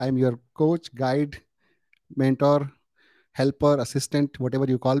I'm your coach, guide, mentor, helper, assistant, whatever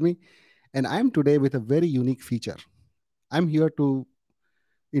you call me. And I'm today with a very unique feature. I'm here to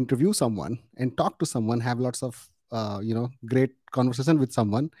interview someone and talk to someone, have lots of great conversation with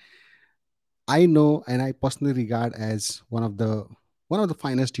someone I know and I personally regard as one of the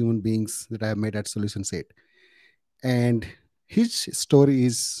finest human beings that I have met at Solution Set. And his story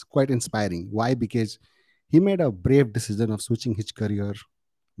is quite inspiring. Why? Because he made a brave decision of switching his career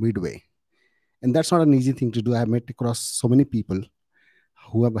midway. And that's not an easy thing to do. I've met across so many people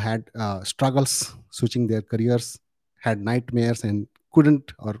who have had struggles switching their careers, had nightmares, and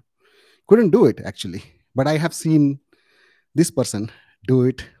couldn't do it actually. But I have seen this person do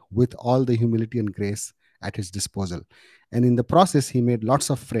it with all the humility and grace at his disposal. And in the process, he made lots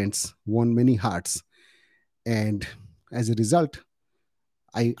of friends, won many hearts, and as a result,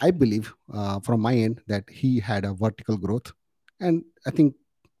 I believe from my end that he had a vertical growth, and I think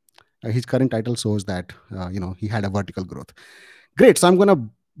his current title shows that he had a vertical growth. Great. So I'm gonna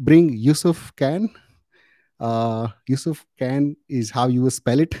bring Yusuf Can. Yusuf Can is how you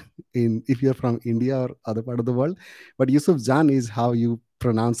spell it in if you're from India or other part of the world, but Yusuf Jan is how you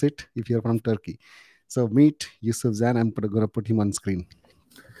pronounce it if you're from Turkey. So meet Yusuf Jan. I'm gonna put him on screen.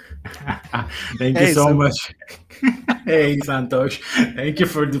 Thank you Hey, so so much. Hey, Santosh. Thank you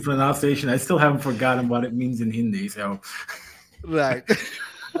for the pronunciation. I still haven't forgotten what it means in Hindi. So, right.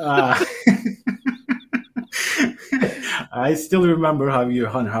 uh, I still remember how you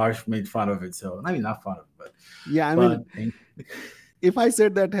and Harsh made fun of it. So, I mean, not fun of it, Yeah, I but mean, if I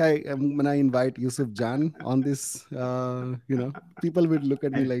said that hey, I'm gonna invite Yusuf Jan on this, people would look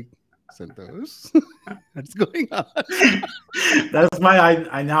at me like, Santosh, what's going on? that's why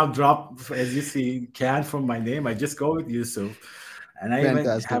I now drop, as you see, Can from my name. I just go with Yusuf. And I even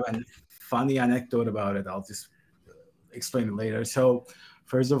have Fantastic. a funny anecdote about it. I'll just explain it later. So,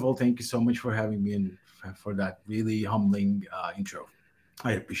 first of all, thank you so much for having me and for that really humbling intro.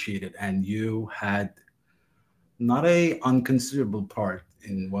 I appreciate it. And you had not a unconsiderable part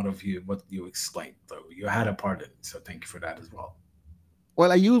in what you explained, though. You had a part in it. So, thank you for that as well.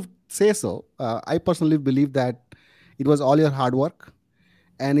 Well, you say so. I personally believe that it was all your hard work,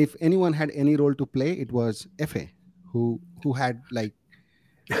 and if anyone had any role to play, it was Fa, who had like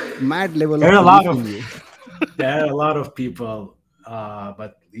mad level There of are a lot belief of in you. there are a lot of people,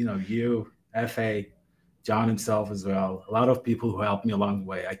 but you, Fa, John himself as well. A lot of people who helped me along the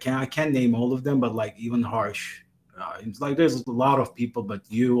way. I can't name all of them, but like even Harsh, it's like there's a lot of people, but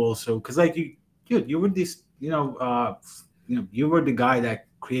you also because like you were this you were the guy that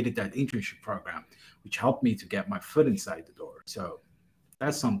created that internship program, which helped me to get my foot inside the door. So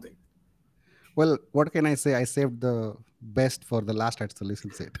that's something. Well, what can I say? I saved the best for the last at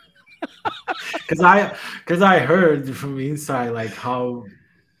solution set. Because I heard from inside like how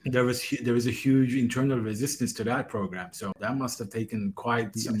there was a huge internal resistance to that program. So that must have taken quite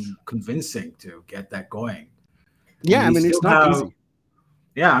Yes. some convincing to get that going. And Yeah, I we mean still it's not have, easy.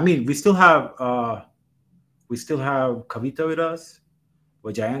 yeah, I mean, we still have Kavita with us,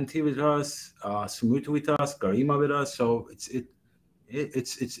 Vajayanti with us, Sumut with us, Garima with us. So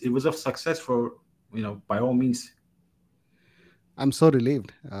it was a success for by all means. I'm so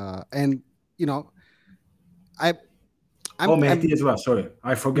relieved. And you know, I Oh, Mehdi I'm as well. Sorry,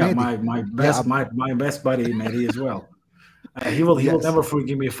 I forgot Mehdi. my Yeah, best my best buddy Mehdi as well. He will yes. never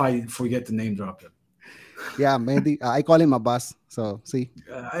forgive me if I forget to name drop him. Yeah, Mehdi. I call him Abbas. So see.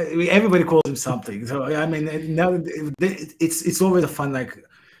 Everybody calls him something. So I mean, now it's always a fun. Like,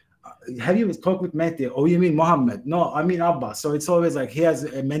 have you talked with Mehdi? Oh, you mean Mohammed? No, I mean Abbas. So it's always like he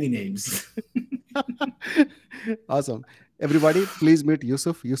has many names. Awesome. Everybody, please meet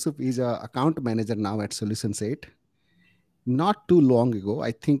Yusuf. Yusuf is a account manager now at Solutions 8. Not too long ago,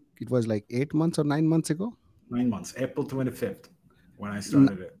 I think it was like 8 months or 9 months ago. 9 months, April 25th, when I N-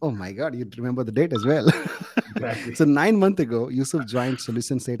 started it. oh my God, you remember the date as well. Exactly. So 9 months ago, Yusuf joined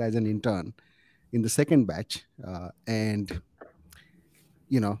Solutions 8 as an intern in the second batch. And,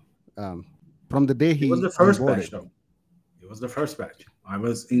 you know, um, from the day It was he the first batch, onboarded, though. It was the first batch. I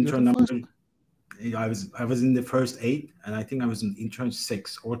was you're the intern first. number. I was in the first 8, and I think I was in intern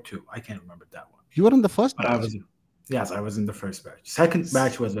 6 or 2. I can't remember that one. You were in the first But I batch. was, yes, I was in the first batch. Second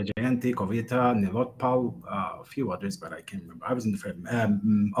batch was Vajayanti, Kovita, Nilotpal, a few others, but I can't remember. I was in the first.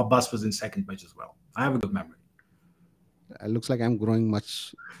 Abbas was in second batch as well. I have a good memory. Looks like I'm growing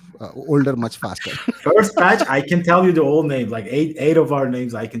much older, much faster. First batch, I can tell you the old names, like eight of our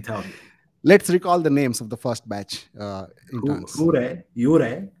names. I can tell you. Let's recall the names of the first batch interns. Hure,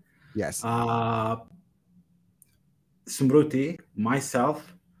 Yure, Yes, uh, Sumruti,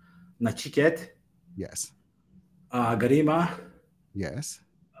 myself, Nachiket, yes, Garima, yes.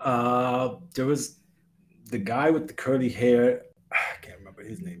 There was the guy with the curly hair. I can't remember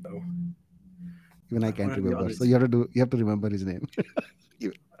his name though. Even I One can't of the remember. So others. you have to remember his name.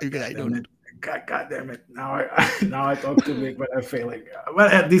 You- because God I damn don't. it. God damn it. Now I now I talk too big, but I'm failing.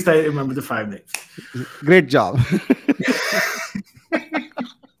 But at least I remember the five names. Great job.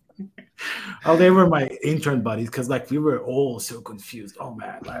 Oh, they were my intern buddies because like we were all so confused. Oh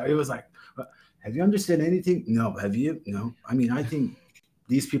man, like it was like, have you understood anything? No. Have you? No. I mean, I think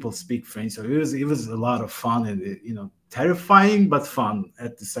these people speak French, so it was a lot of fun and terrifying but fun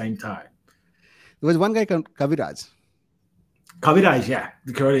at the same time. There was one guy called Kaviraj. Kaviraj, yeah,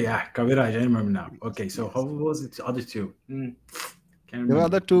 the curly, yeah, Kaviraj. I remember now. Okay, so how Yes. was it? The other two? Can't There were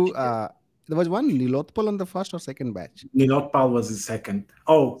other remember. two. There was one Nilotpal on the first or second batch. Nilotpal was the second.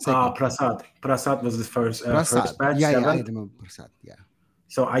 Oh, Second. Prasad. Prasad was the first Prasad. batch, Yeah, I seventh. remember Prasad. Yeah.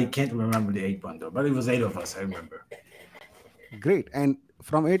 So I can't remember the eighth one though, but it was eight of us. I remember. Great. And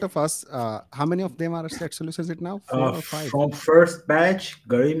from eight of us, how many of them are set solutions it now? Four or five? From first batch,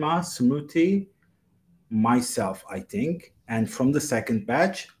 Garima, Smuti, myself, I think, and from the second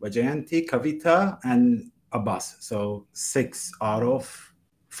batch, Vajayanti, Kavita, and Abbas. So 6 out of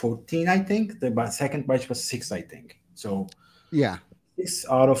 14, I think. The second batch was six, I think. So Yeah. 6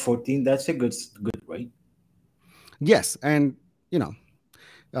 out of 14. That's a good rate. Yes. And, you know,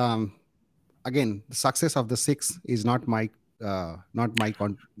 um, again, the success of the six is not my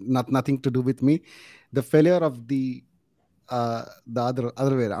not nothing to do with me. The failure of the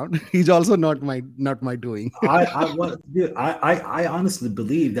other way around is also not my doing. Dude, I honestly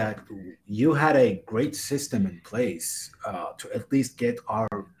believe that you had a great system in place to at least get our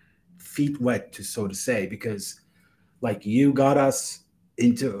feet wet, to so to say, because like you got us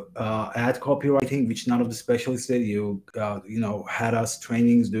into ad copywriting, which none of the specialists did. You had us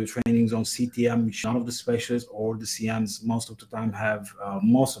do trainings on CTM, which none of the specialists or the CMs most of the time have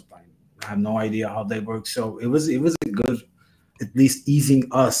no idea how they work. So it was a good, at least easing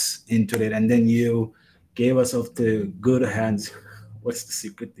us into it, and then you gave us of the good hands. What's the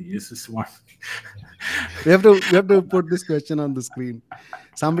secret to use this one? We have to put this question on the screen.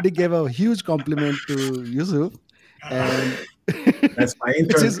 Somebody gave a huge compliment to Yusuf, and That's my it's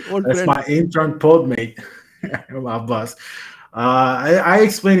intern. his old That's friend. my intern podmate, my boss. I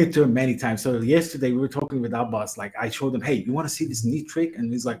explained it to him many times. So yesterday we were talking with our boss. Like I showed him, hey, you want to see this neat trick?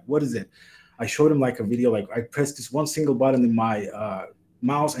 And he's like, what is it? I showed him like a video. Like I pressed this one single button in my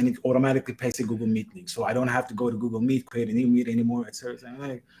mouse, and it automatically pastes a Google Meet link. So I don't have to go to Google Meet, create a new meet anymore, etc. And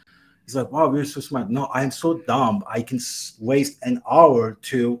like, he's like, wow, we're so smart. No, I'm so dumb. I can waste an hour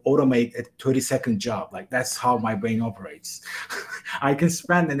to automate a 30-second job. Like that's how my brain operates. I can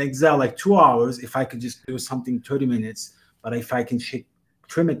spend in Excel like 2 hours if I could just do something 30 minutes. But if I can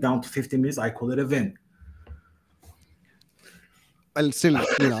trim it down to 15 minutes, I call it a win. Well, still,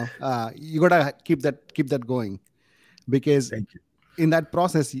 you gotta keep that going, because Thank you. in that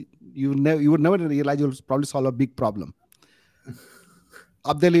process, you would never realize you'll probably solve a big problem.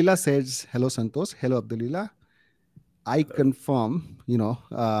 Abdelila says, "Hello, Santosh. Hello, Abdelila. I confirm.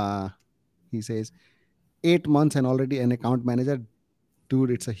 He says 8 months and already an account manager.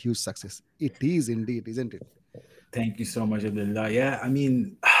 Dude, it's a huge success. It is indeed, isn't it? Thank you so much, Abdullah. Yeah, I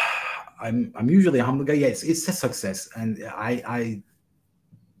mean, I'm usually a humble guy. Yes, it's a success, and I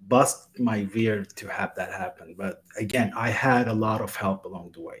bust my veer to have that happen. But again, I had a lot of help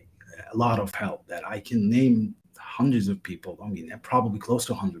along the way, a lot of help that I can name hundreds of people. I mean, probably close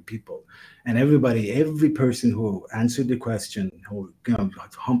to 100 people, and every person who answered the question, who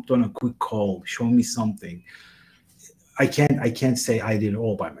humped on a quick call, show me something. I can't say I did it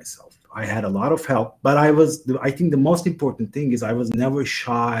all by myself. I had a lot of help, but I think the most important thing is I was never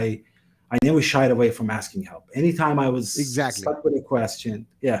shy. I never shied away from asking help. Anytime I was Exactly. stuck with a question,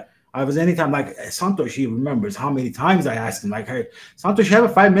 yeah, I was anytime like Santosh. He remembers how many times I asked him, like, "Hey, Santosh, you have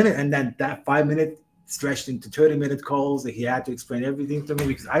a 5 minute," and then that 5 minute stretched into 30-minute calls that he had to explain everything to me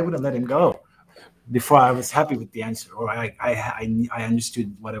because I wouldn't let him go before I was happy with the answer, or I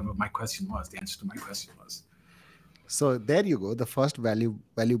understood whatever my question was. The answer to my question was. So there you go. The first value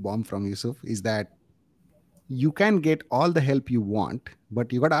bomb from Yusuf is that you can get all the help you want,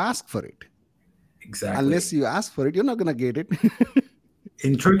 but you gotta ask for it. Unless Exactly. you ask for it, you're not gonna get it.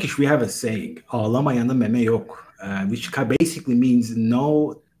 In Turkish, we have a saying, "Ağlamayana meme yok," which basically means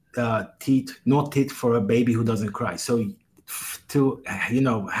no teeth for a baby who doesn't cry. So, to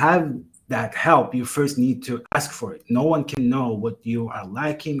have that help, you first need to ask for it. No one can know what you are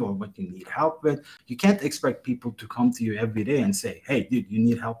lacking or what you need help with. You can't expect people to come to you every day and say, "Hey, dude, you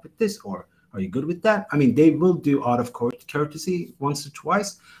need help with this," or "Are you good with that?" I mean, they will do out of courtesy once or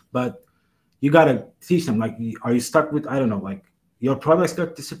twice, but you gotta teach them. Like, are you stuck with, I don't know, like your products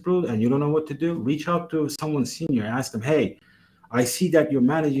got disapproved and you don't know what to do, reach out to someone senior, ask them, hey, I see that you're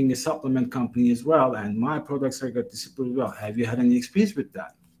managing a supplement company as well, and my products are got disapproved as well. Have you had any experience with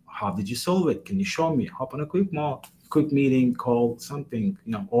that? How did you solve it? Can you show me? Hop on a quick meeting, call something,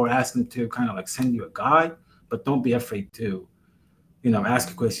 or ask them to kind of like send you a guide, but don't be afraid to,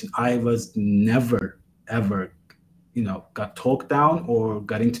 ask a question. I was never, ever, got talked down or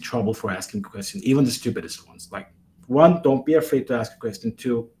got into trouble for asking a question, even the stupidest ones. Like, one, don't be afraid to ask a question.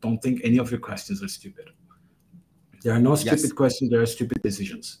 Two, don't think any of your questions are stupid. There are no Yes. stupid questions, there are stupid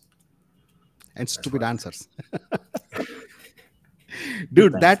decisions. And That's stupid what I think. answers.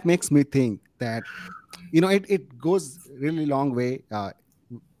 Dude, Thanks. that makes me think that, it goes really long way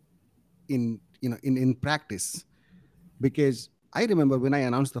in practice, because I remember when I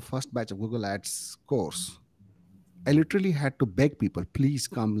announced the first batch of Google Ads course, I literally had to beg people, please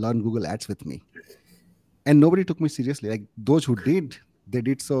come learn Google Ads with me. And nobody took me seriously. Like those who did, they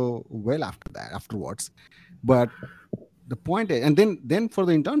did so well afterwards. But the point is, and then for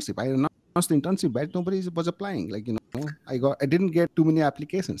the internship, I announced the internship batch, nobody was applying. Like, I didn't get too many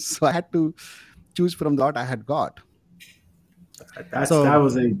applications. So I had to choose from the lot I had got. That So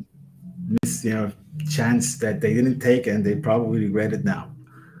was a miss, chance that they didn't take, and they probably regret it now.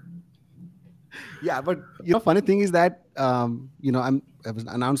 yeah, but funny thing is that I was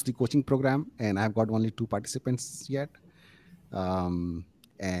announced the coaching program, and I've got only 2 participants yet.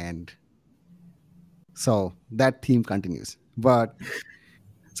 And so that theme continues. But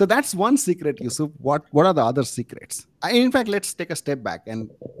so that's one secret, Yusuf. What are the other secrets? In fact, let's take a step back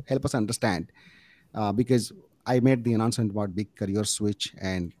and help us understand, because I made the announcement about big career switch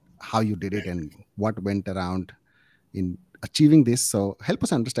and how you did it and what went around in achieving this. So help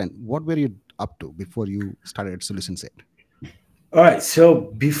us understand, what were you up to before you started Solution Set? All right.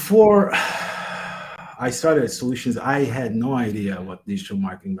 So before I started Solutions, I had no idea what digital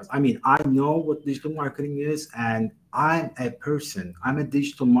marketing was. I mean, I know what digital marketing is, and I'm a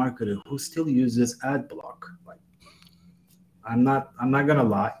digital marketer who still uses ad block. Like, I'm not gonna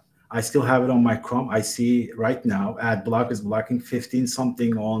lie. I still have it on my Chrome. I see right now ad block is blocking 15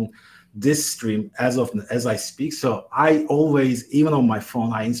 something on this stream as I speak. So I always, even on my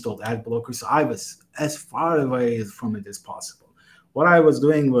phone, I installed ad blocker. So I was as far away from it as possible. What I was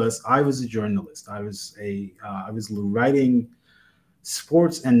doing was I was a journalist. I was writing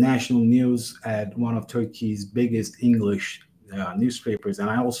sports and national news at one of Turkey's biggest English newspapers, and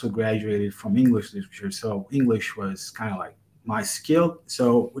I also graduated from English literature. So English was kind of like my skill.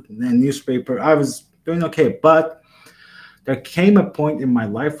 So with the newspaper, I was doing okay, but there came a point in my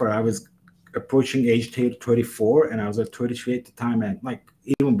life where I was approaching age 34, and I was at 33 at the time, and like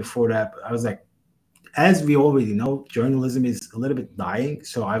even before that, I was like, as we already know, journalism is a little bit dying.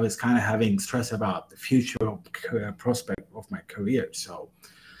 So I was kind of having stress about the future prospect of my career. So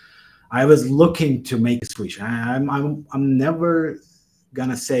I was looking to make a switch. I'm never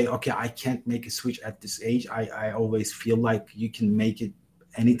gonna say, okay, I can't make a switch at this age. I always feel like you can make it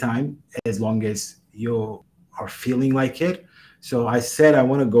anytime as long as you are feeling like it. So I said I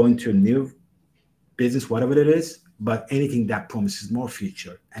want to go into a new business, whatever it is, but anything that promises more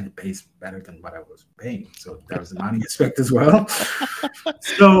future and it pays better than what I was paying. So that was the money aspect as well.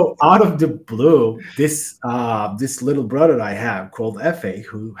 So out of the blue, this little brother I have called FA,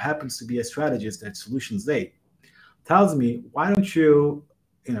 who happens to be a strategist at Solutions 8, tells me, why don't you,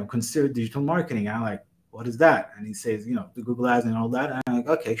 consider digital marketing? And I'm like, what is that? And he says, the Google ads and all that. And I'm like,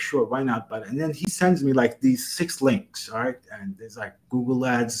 okay, sure, why not? But and then he sends me like these 6 links, all right? And there's like Google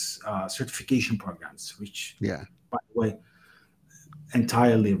ads certification programs, which, Yeah. by the way,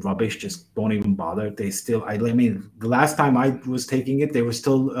 entirely rubbish. Just don't even bother. They still, I mean, the last time I was taking it, they were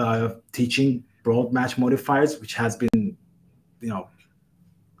still teaching broad match modifiers, which has been, you know,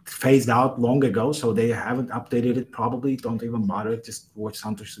 phased out long ago. So they haven't updated it. Probably don't even bother. Just watch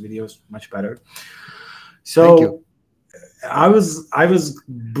Santosh's videos, much better. Thank you. So I was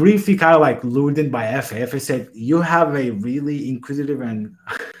briefly kind of like lured in by FA. FA said, "You have a really inquisitive and."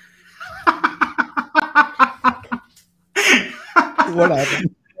 What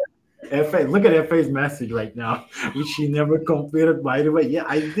happened? FA, look at FA's message right now, which she never completed, by the way. Yeah,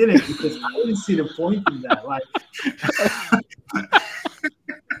 I didn't because I didn't see the point in that. Like,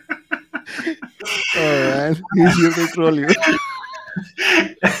 Oh man, he's here to troll you.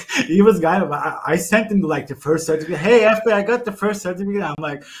 he was kind of, I sent him like the first certificate. Hey, FA, I got the first certificate. I'm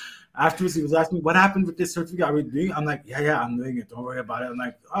like, afterwards, he was asking me, what happened with this certificate? Are we doing? I'm like, yeah, I'm doing it. Don't worry about it. I'm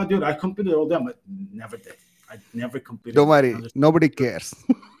like, oh, dude, I completed all them, but never did. I never completed Don't worry, nobody cares.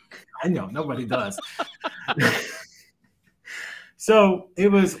 I know, nobody does. So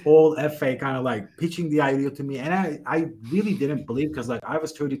it was all FA kind of like pitching the idea to me. And I really didn't believe because like I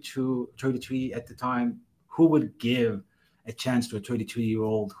was 32, 33 at the time. Who would give a chance to a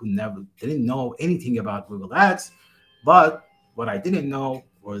 33-year-old who never didn't know anything about Google Ads? But what I didn't know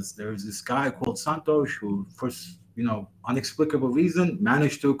was there's this guy called Santosh who, for unexplicable reason,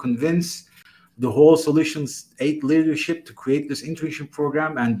 managed to convince the whole solutions eight leadership to create this internship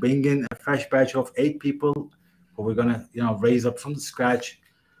program and bring in a fresh batch of eight people who we're gonna raise up from the scratch.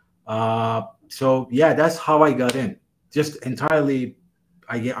 So yeah, that's how I got in. Just entirely,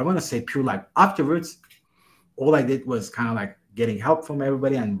 I want to say pure like afterwards. All I did was kind of like getting help from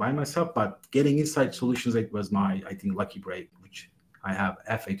everybody and by myself, but getting inside solutions it was my I think lucky break, which I have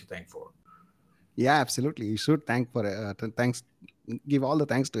FA to thank for. Yeah, absolutely. You should thanks, give all the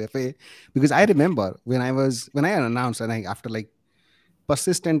thanks to FA, because I remember when I announced, and after like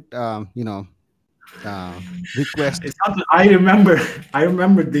persistent, request. It's something I remember. I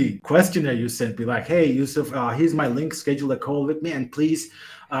remember the questionnaire you sent me, like, "Hey, Yusuf, here's my link. Schedule a call with me, and please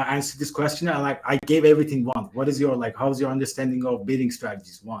answer this questionnaire." Like, I gave everything one. What is your like? How's your understanding of bidding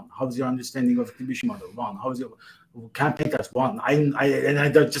strategies? One. How's your understanding of attribution model? One. How's your campaign types? One. I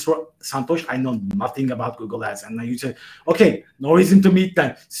just wrote Santosh. I know nothing about Google Ads, and then you said, "Okay, no reason to meet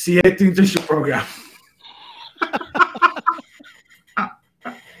then. See you at the internship program."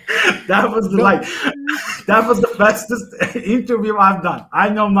 That was the No, like that was the fastest interview I've done. I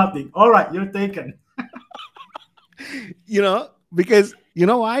know nothing. All right, you're taken. because you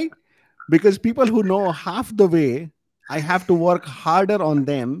know why? Because people who know half the way, I have to work harder on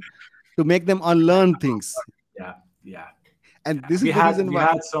them to make them unlearn things. Yeah, yeah, And yeah. this We is the had reason we why.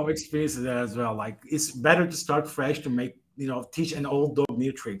 had some experiences there as well. Like it's better to start fresh to make teach an old dog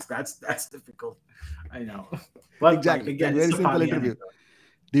new tricks. That's difficult. I know, but like Exactly. Like again, it's very a simple funny interview. anecdote.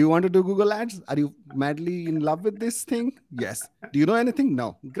 Do you want to do Google Ads? Are you madly in love with this thing? Yes. Do you know anything?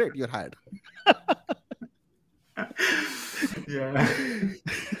 No. Great, you're hired. Yeah.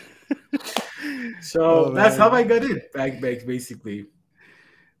 So Oh that's how I man. got it. Back basically.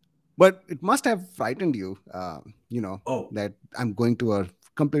 But it must have frightened you, Oh, that I'm going to a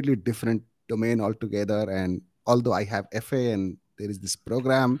completely different domain altogether. And although I have FA and there is this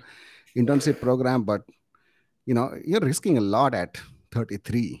program, internship program, but you're risking a lot at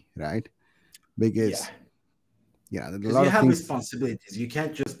 33, right? yeah. Because there's a Because lot you of have things. responsibilities. You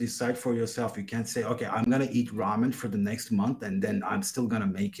can't just decide for yourself. You can't say, okay, I'm going to eat ramen for the next month and then I'm still going to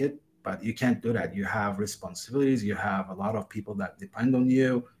make it. But you can't do that. You have responsibilities. You have a lot of people that depend on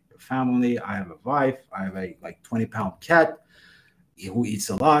you, your family. I have a wife. I have a like 20-pound cat who eats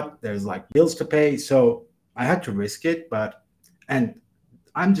a lot. There's like bills to pay. So I had to risk it. And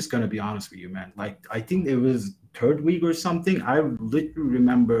I'm just gonna be honest with you, man. Like I think it was third week or something. I literally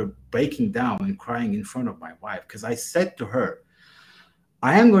remember breaking down and crying in front of my wife because I said to her,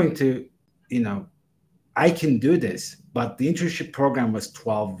 "I am going to, you know, I can do this." But the internship program was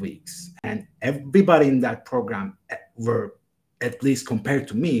 12 weeks, and everybody in that program were, at least compared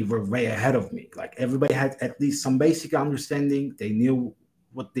to me, were way ahead of me. Like everybody had at least some basic understanding. They knew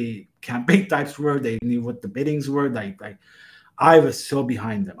what the campaign types were. They knew what the biddings were. Like I was so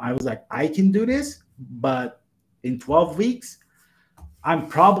behind them. I was like, I can do this, but in 12 weeks, I'm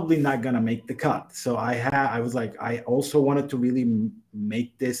probably not gonna make the cut. So I was like, I also wanted to really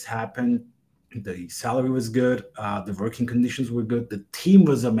make this happen. The salary was good, the working conditions were good, the team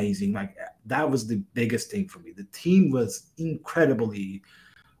was amazing. Like that was the biggest thing for me. The team was incredibly.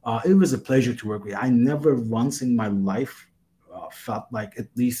 It was a pleasure to work with. I never once in my life felt like, at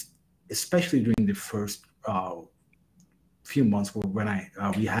least, especially during the first few months when I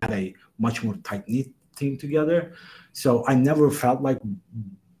we had a much more tight knit team together. So I never felt like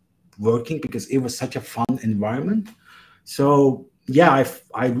working because it was such a fun environment. So yeah,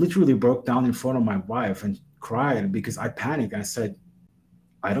 I literally broke down in front of my wife and cried because I panicked. I said,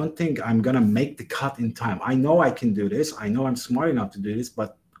 I don't think I'm gonna make the cut in time. I know I can do this. I know I'm smart enough to do this,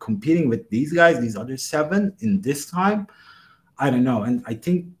 but competing with these guys, these other seven in this time, I don't know. And I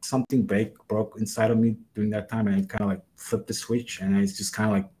think something broke inside of me during that time, and I kind of like flipped the switch, and I just kind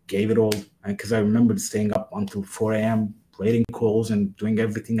of like gave it all. Because I remember staying up until 4 a.m. waiting calls and doing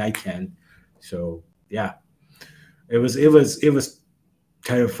everything I can. So yeah, it was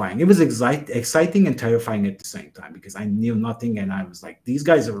terrifying. It was exciting and terrifying at the same time because I knew nothing, and I was like, these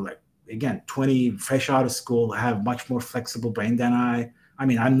guys are like, again, 20, fresh out of school, have much more flexible brain than I. I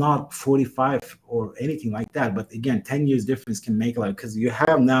mean, I'm not 45 or anything like that, but again, 10 years difference can make a lot because you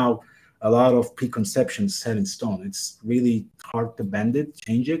have now a lot of preconceptions set in stone. It's really hard to bend it,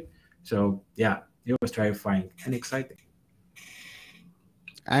 change it. So yeah, it was terrifying and exciting.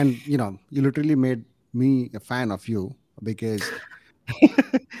 And you literally made me a fan of you, because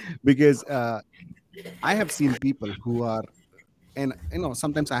because I have seen people who are, and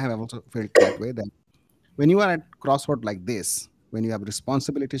sometimes I have also felt that way, that when you are at crossroad like this, when you have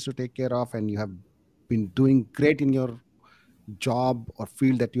responsibilities to take care of and you have been doing great in your job or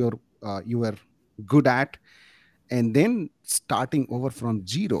field that you were good at, and then starting over from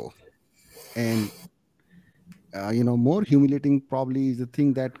zero, and more humiliating probably is the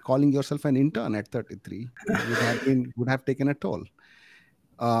thing that calling yourself an intern at 33 would have taken a toll.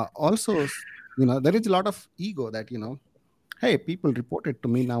 Also, there is a lot of ego that, hey, people reported to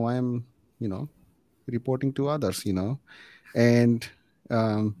me, now I am, you know reporting to others, and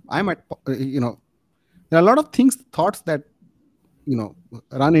I'm at, there are a lot of thoughts that,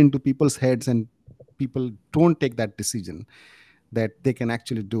 run into people's heads, and people don't take that decision that they can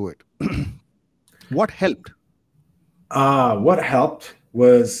actually do it. What helped? What helped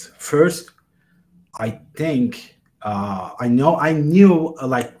was first, I think, I knew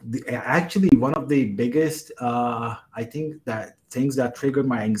like actually one of the biggest I think that things that triggered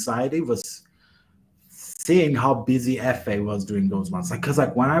my anxiety was seeing how busy FA was during those months. Like, cause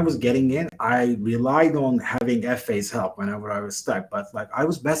like when I was getting in, I relied on having FA's help whenever I was stuck. But like I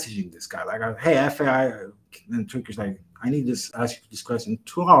was messaging this guy, like, hey, FA, in Turkish, like, I need to ask you this question.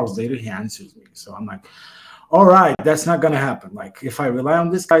 2 hours later, he answers me. So I'm like, all right, that's not gonna happen. Like if I rely on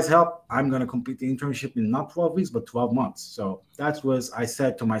this guy's help, I'm gonna complete the internship in not 12 weeks, but 12 months. So that was I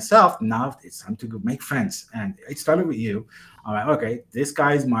said to myself, now it's time to go make friends. And it started with you. I'm like, okay, this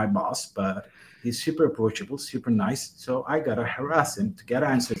guy is my boss, but he's super approachable, super nice. So I gotta harass him to get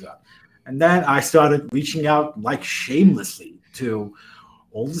answers out. And then I started reaching out like shamelessly to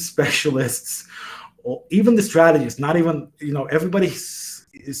all the specialists, or even the strategists. Not even, everybody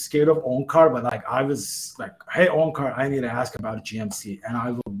is scared of Onkar, but like I was like, hey Onkar, I need to ask about GMC, and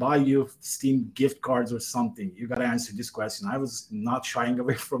I will buy you Steam gift cards or something. You gotta answer this question. I was not shying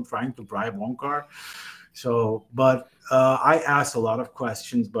away from trying to bribe Onkar. So, but I asked a lot of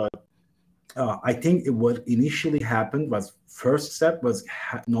questions, but I think what initially happened was first step was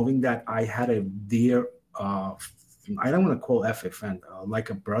knowing that I had a dear, I don't want to call F a friend, like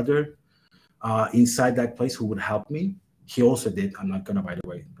a brother inside that place who would help me. He also did. I'm not gonna, by the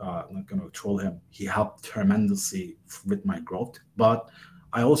way, I'm not gonna troll him. He helped tremendously with my growth. But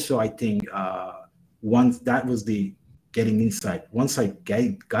I think, once that was the getting inside. Once I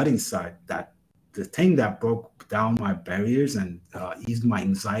got inside, that the thing that broke down my barriers and eased my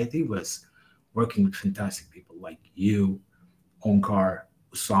anxiety was working with fantastic people like you, Onkar,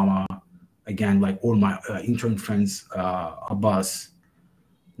 Usama, again, like all my intern friends, Abbas,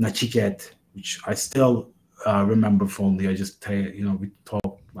 Nachiket, which I still remember fondly. I just tell you, we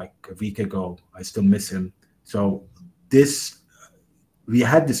talked like a week ago. I still miss him. So this we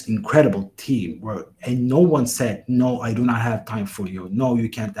had this incredible team where, and no one said, no, I do not have time for you, no, you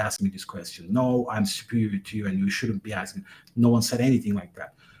can't ask me this question, no, I'm superior to you and you shouldn't be asking. No one said anything like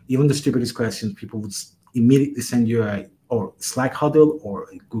that. Even the stupidest questions, people would immediately send you a or Slack huddle or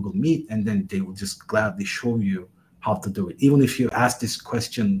a Google Meet, and then they will just gladly show you how to do it. Even if you ask this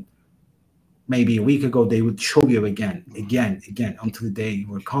question maybe a week ago, they would show you again, again, again, until the day you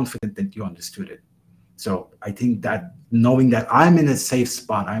were confident that you understood it. So I think that knowing that I'm in a safe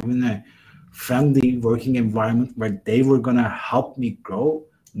spot, I'm in a friendly working environment where they were gonna help me grow,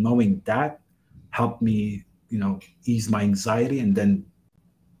 knowing that helped me, ease my anxiety and then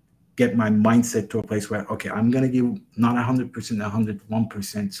get my mindset to a place where, okay, I'm gonna give not 100%,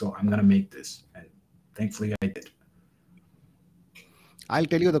 101%, so I'm gonna make this. And thankfully I did. I'll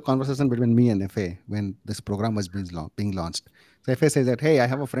tell you the conversation between me and FA when this program was being launched. So FA says that, hey, I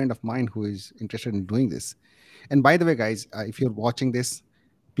have a friend of mine who is interested in doing this. And by the way, guys, if you're watching this,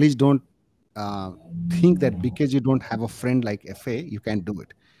 please don't uh, think that because you don't have a friend like FA, you can do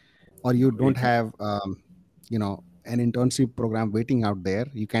it, or you don't Great. have, an internship program waiting out there.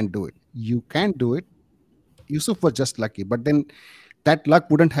 You can do it. You can do it. Yusuf was just lucky, but then that luck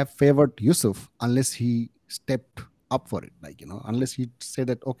wouldn't have favored Yusuf unless he stepped up for it. Like, unless he said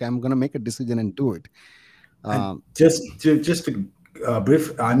that, okay, I'm going to make a decision and do it. And Um, just to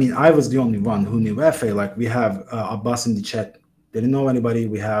brief, I mean, I was the only one who knew FA. Like we have Abbas in the chat. They didn't know anybody.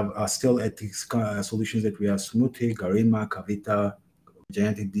 We have still ethics solutions that we have Smuti, Garima, Kavita,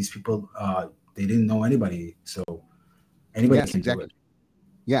 Jayanti. These people, they didn't know anybody. So anybody yes, can do it. exactly.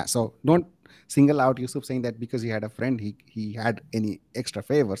 Yeah. So don't single out Yusuf saying that because he had a friend, he had any extra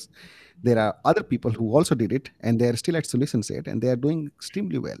favors. There are other people who also did it, and they're still at solution set, and they are doing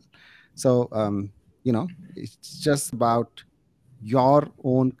extremely well. So, it's just about your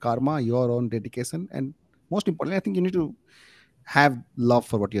own karma, your own dedication, and most importantly, I think you need to have love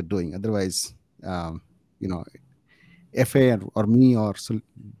for what you're doing. Otherwise, um, you know FA or me or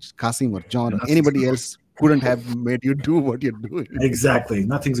Kasim or John And or nothing's anybody gonna else couldn't have made you do what you're doing. exactly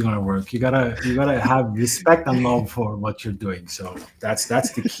nothing's gonna work. You gotta have respect and love for what you're doing. So that's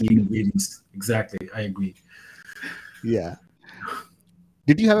the key ingredients. Exactly, I agree. Yeah.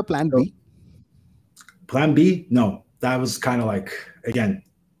 Did you have a plan So B? plan B, no, that was kind of like again,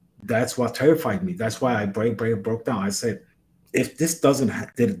 that's what terrified me. That's why I broke down. I said, if this doesn't,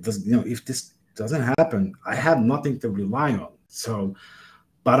 if this doesn't happen, I have nothing to rely on. So,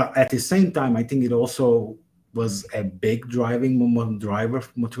 but at the same time, I think it also was a big driver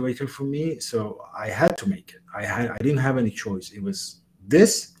motivator for me. So I had to make it. I didn't have any choice. It was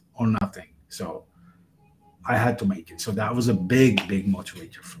this or nothing. So I had to make it. So that was a big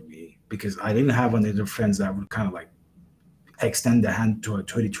motivator for me because I didn't have any other friends that would kind of like extend the hand to a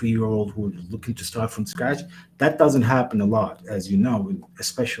 23-year-old who's looking to start from scratch. That doesn't happen a lot, as you know,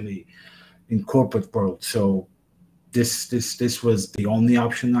 especially in corporate world. So this was the only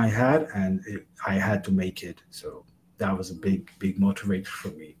option I had, and I had to make it. So that was a big motivator for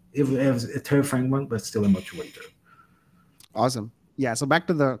me. It was a terrifying one, but still a motivator. Awesome. Yeah. So back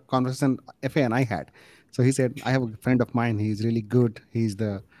to the conversation FA and I had. So he said, I have a friend of mine. He's really good.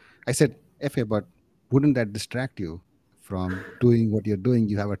 I said, FA, but wouldn't that distract you from doing what you're doing?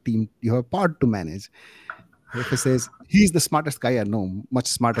 You have a team, you have a pod to manage. FA says, he's the smartest guy I know, much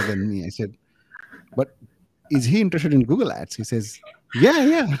smarter than me. I said, but is he interested in Google Ads? He says, yeah,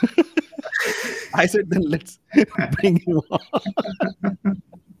 yeah. I said, then let's bring him on.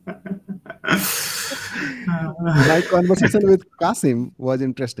 My conversation with Kasim was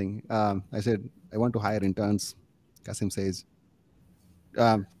interesting. I said, I want to hire interns. Kasim says,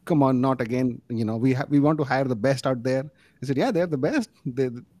 come on, not again. We want to hire the best out there. I said, yeah, they're the best.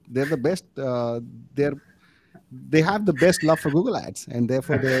 They're the best. They're they have the best love for Google Ads, and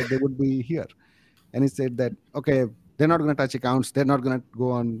therefore they would be here. And he said that, okay, they're not going to touch accounts. They're not going to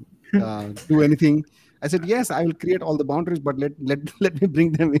go on do anything. I said, yes, I will create all the boundaries, but let me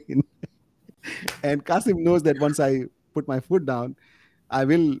bring them in. And Kasim knows that once I put my foot down, I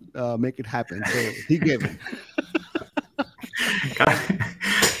will make it happen. So he gave in.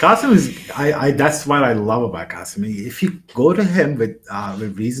 Qasim is I that's what I love about Qasim. If you go to him with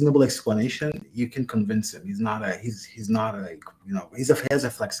reasonable explanation, you can convince him. He's not a he has a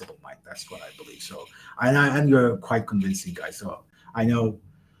flexible mind. That's what I believe. So and you're quite convincing guy. So I know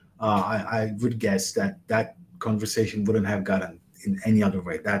I would guess that conversation wouldn't have gotten in any other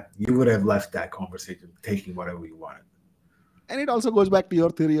way. That you would have left that conversation taking whatever you wanted. And it also goes back to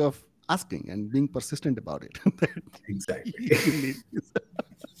your theory of asking and being persistent about it. That Exactly. you need this.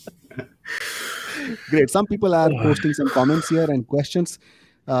 Great. Some people are posting some comments here and questions.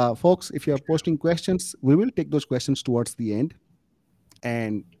 Folks, if you are posting questions, we will take those questions towards the end.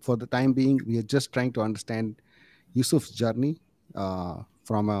 And for the time being, we are just trying to understand Yusuf's journey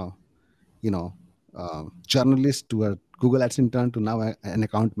from a journalist to a Google Ads intern to now an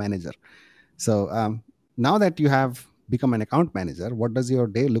account manager. So now that you have become an account manager, what does your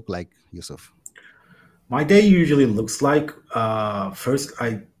day look like, Yusuf? My day usually looks like first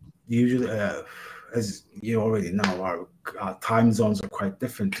I usually as you already know our time zones are quite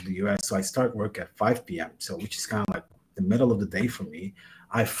different to the US. So I start work at 5 p.m. So which is kind of like the middle of the day for me.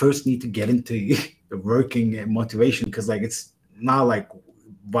 I first need to get into the working and motivation because like it's not like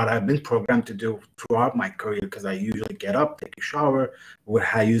what I've been programmed to do throughout my career because I usually get up, take a shower, what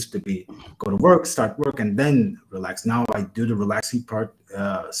I used to be go to work, start work, and then relax. Now I do the relaxing part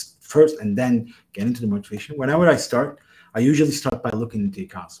first and then get into the motivation. Whenever I start, I usually start by looking into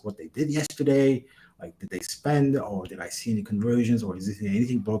accounts, what they did yesterday, like did they spend or did I see any conversions or is there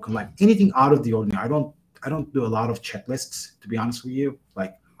anything broken, like anything out of the ordinary. I don't do a lot of checklists to be honest with you.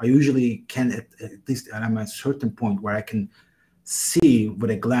 Like I usually can at least I'm at a certain point where I can see with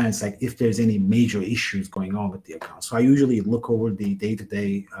a glance like if there's any major issues going on with the account. So I usually look over the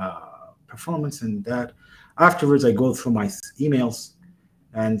day-to-day performance and that. Afterwards, I go through my emails,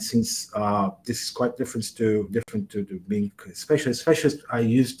 and since this is quite different to being specialist,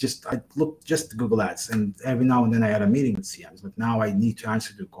 I look just Google Ads, and every now and then I had a meeting with CMs. But now I need to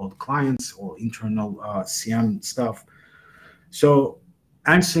answer to call the clients or internal CM stuff. So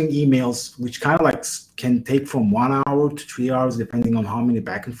answering emails, which kind of like can take from 1 hour to 3 hours, depending on how many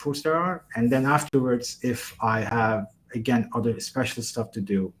back and forths there are. And then afterwards, if I have again other special stuff to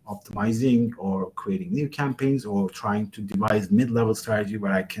do, optimizing or creating new campaigns or trying to devise mid-level strategy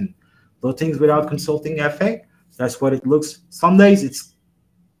where I can do things without consulting FA. That's what it looks. Some days it's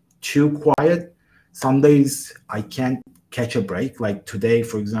too quiet. Some days I can't catch a break. Like today,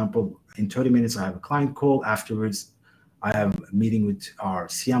 for example, in 30 minutes I have a client call. Afterwards, I have a meeting with our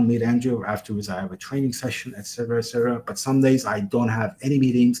CM lead Andrew. Afterwards, I have a training session, etc., etc. But some days I don't have any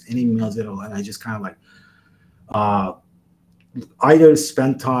meetings, any meals at all, and I just kind of like uh, either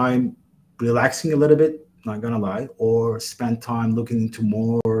spend time relaxing a little bit, not gonna lie, or spend time looking into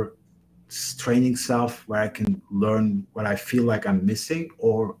more training stuff where I can learn what I feel like I'm missing,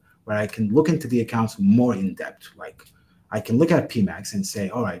 or where I can look into the accounts more in depth. Like I can look at PMAX and say,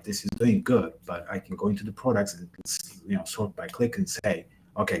 all right, this is doing good, but I can go into the products and sort by click and say,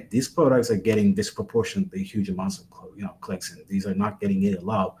 okay, these products are getting disproportionately huge amounts of clicks, and these are not getting it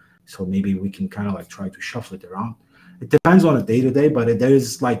allowed. So maybe we can kind of like try to shuffle it around. It depends on a day to day, but there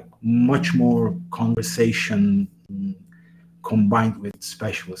is like much more conversation combined with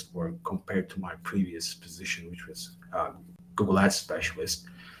specialist work compared to my previous position, which was Google Ads specialist.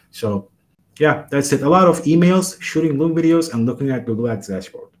 So, yeah, that's it. A lot of emails, shooting loop videos, and looking at Google Ads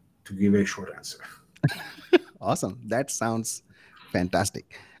dashboard to give a short answer. Awesome. That sounds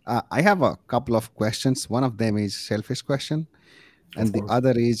fantastic. I have a couple of questions. One of them is selfish question, Of and the course,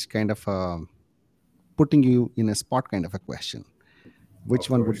 other is kind of putting you in a spot kind of a question. Which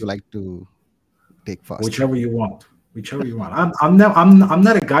of one would you course, like to take first? whichever you want, whichever you want. I'm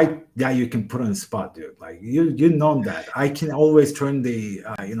not a guy that you can put on the spot, dude. Like you know that I can always turn the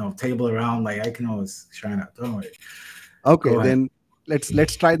table around. Like I can always shine out. Don't worry. Okay, Go ahead. then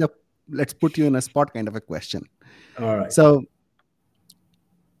let's try the let's put you in a spot kind of a question. All right. So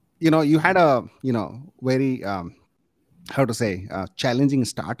you had a very how to say challenging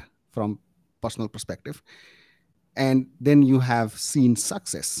start from personal perspective, and then you have seen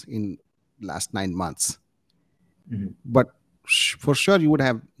success in last 9 months. Mhm. But for sure you would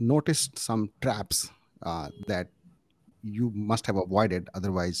have noticed some traps that you must have avoided,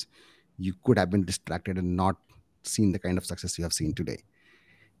 otherwise you could have been distracted and not seen the kind of success you have seen today.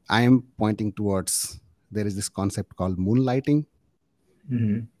 I am pointing towards, there is this concept called moonlighting.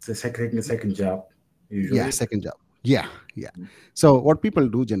 The second job Yeah, usually. second job. Yeah, yeah. So what people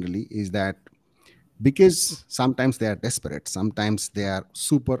do generally is that, because sometimes they are desperate, sometimes they are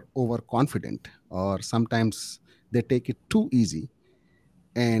super overconfident, or sometimes they take it too easy,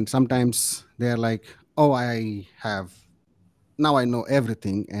 and sometimes they are like, oh, I have, now I know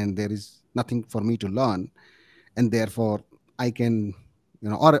everything and there is nothing for me to learn, and therefore I can,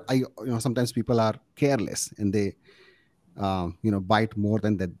 or I, sometimes people are careless and they bite more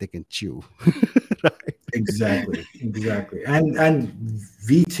than that they can chew. Right. Exactly, exactly. And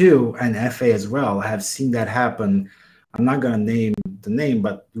V2 and FA as well have seen that happen. I'm not gonna name the name,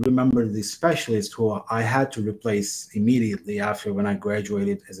 but remember the specialist who I had to replace immediately after when I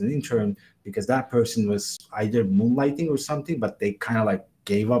graduated as an intern, because that person was either moonlighting or something, but they kind of like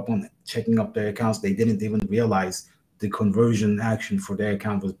gave up on checking up their accounts. They didn't even realize the conversion action for their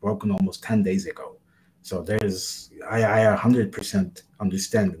account was broken almost 10 days ago. So I 100%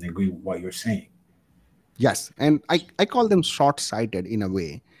 understand and agree with what you're saying. Yes, and I call them short-sighted in a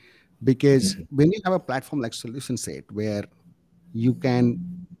way, because Mhm. when you have a platform like Solution Set where you can,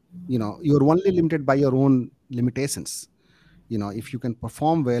 you're only limited by your own limitations. If you can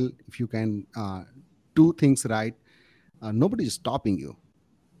perform well, if you can do things right, nobody is stopping you,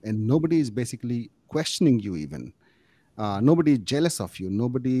 and nobody is basically questioning you even. Nobody is jealous of you,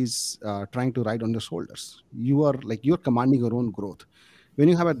 nobody is trying to ride on your shoulders. You are like, you're commanding your own growth. When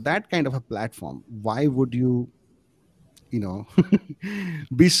you have that kind of a platform, why would you, you know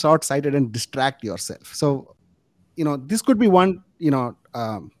be short-sighted and distract yourself? So this could be one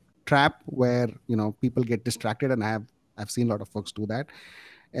trap where people get distracted, and I've seen a lot of folks do that.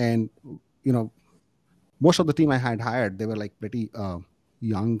 And you know most of the team I had hired, they were like pretty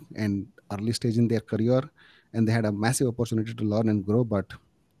young and early stage in their career, and they had a massive opportunity to learn and grow. But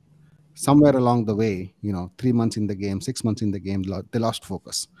somewhere along the way, 3 months in the game, 6 months in the game, they lost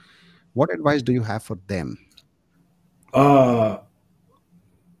focus. What advice do you have for them? Uh,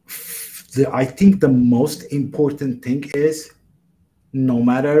 I think the most important thing is, no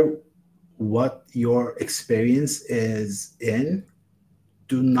matter what your experience is in,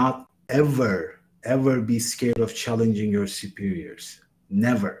 do not ever be scared of challenging your superiors.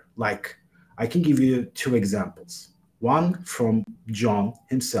 Never. Like, I can give you two examples. One from John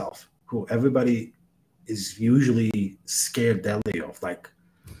himself, who everybody is usually scared deadly of. Like,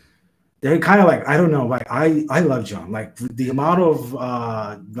 they're kind of like, I don't know, like I love John. Like the amount of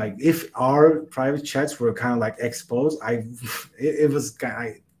like, if our private chats were kind of like exposed, it was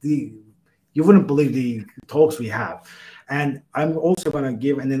the you wouldn't believe the talks we have. And I'm also going to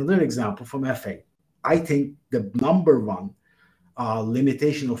give another example from FA. I think the number one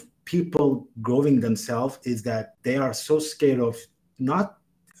limitation of people growing themselves is that they are so scared of not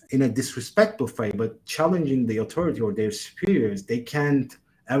in a disrespectful way, but challenging the authority or their superiors, they can't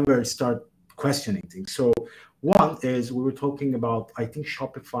ever start questioning things. So one is we were talking about, I think,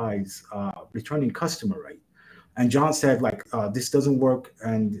 Shopify's returning customer rate. And John said, like, this doesn't work.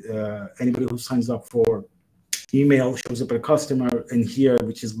 And anybody who signs up for email shows up a customer in here,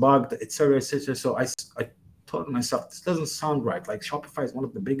 which is bugged, et cetera, et cetera. So I told myself, this doesn't sound right. Like Shopify is one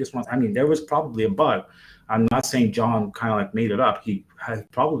of the biggest ones. I mean, there was probably a bug. I'm not saying John kind of like made it up. He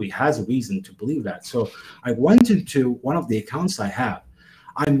probably has a reason to believe that. So I went into one of the accounts I have.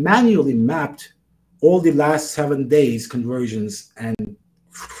 I manually mapped all the last 7 days conversions and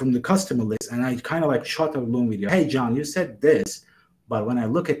from the customer list, and I kind of like shot a balloon video. Hey, John, you said this, but when I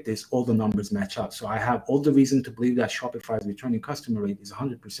look at this, all the numbers match up. So I have all the reason to believe that Shopify's returning customer rate is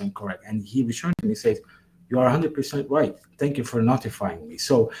 100% correct. And he returned to me, says, you are 100% right. Thank you for notifying me.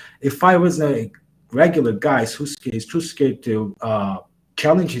 So if I was a regular guy who's too scared to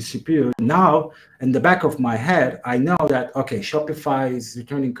challenge his superior, now in the back of my head, I know that, okay, Shopify's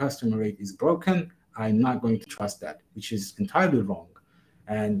returning customer rate is broken. I'm not going to trust that, which is entirely wrong.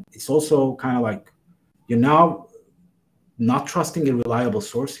 And it's also kind of like you're now not trusting a reliable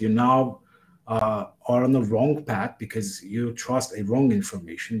source. You now are on the wrong path because you trust a wrong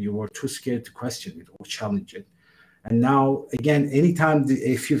information. You were too scared to question it or challenge it. And now, again, anytime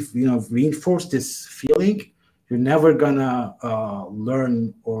if you reinforce this feeling, you're never gonna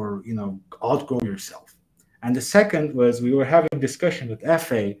learn or outgrow yourself. And the second was we were having a discussion with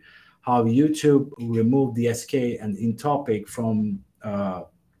FA how YouTube removed the SK and in topic from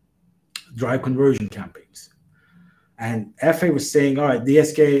drive conversion campaigns. And FA was saying, all right,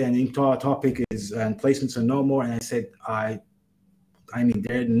 DSK and in topic is and placements are no more. And I said, I mean,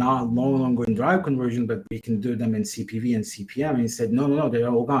 they're not no longer in drive conversion, but we can do them in CPV and CPM. And he said, no, they're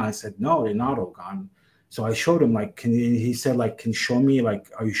all gone. I said, no, they're not all gone. So I showed him, like, he said, like, can you show me,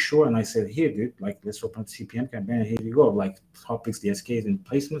 like, are you sure? And I said, here, dude, like, let's open up CPM campaign. And here you go, like, topics, DSKs, and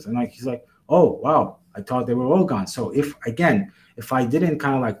placements. And like, he's like, oh, wow, I thought they were all gone. So if I didn't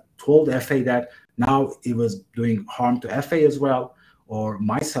kind of like told FA that, now it was doing harm to FA as well, or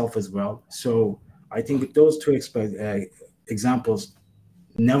myself as well. So I think with those two examples,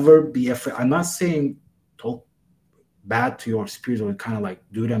 never be afraid. I'm not saying talk bad to your superiors or kind of like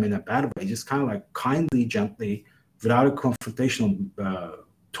do them in a bad way. Just kind of like kindly, gently, without a confrontational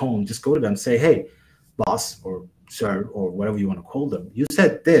tone, just go to them and say, hey, boss or sir or whatever you want to call them, you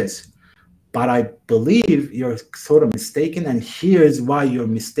said this, but I believe you're sort of mistaken, and here's why you're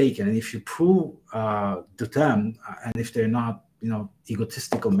mistaken. And if you prove to them, and if they're not,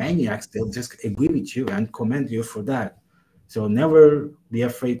 egotistical maniacs, they'll just agree with you and commend you for that. So never be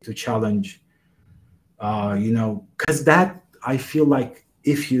afraid to challenge, because that I feel like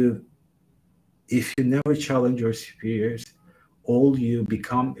if you never challenge your superiors, all you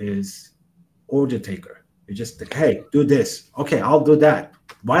become is order taker. You're just like, hey, do this. Okay, I'll do that.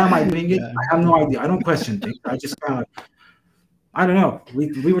 Why am I doing it? Yeah. I have no idea. I don't question things. I just kind of, I don't know.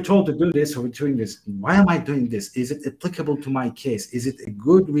 We were told to do this, or we're doing this. Why am I doing this? Is it applicable to my case? Is it a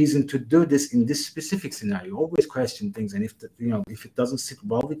good reason to do this in this specific scenario? Always question things, and if it doesn't sit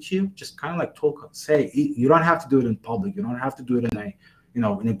well with you, just kind of like talk. Say you don't have to do it in public. You don't have to do it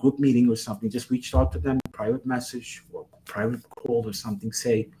in a group meeting or something. Just reach out to them, private message or private call or something.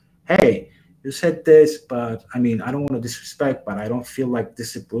 Say, hey, you said this, but I mean, I don't want to disrespect, but I don't feel like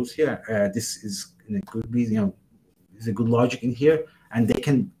this approves here. This is in a good reason, is a good logic in here, and they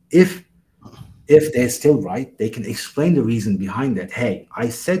can, if they're still right, they can explain the reason behind that. Hey, I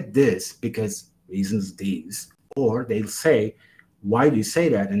said this because reasons these, or they'll say, why do you say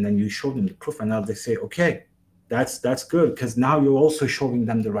that? And then you show them the proof, and now they say, okay, that's good, because now you're also showing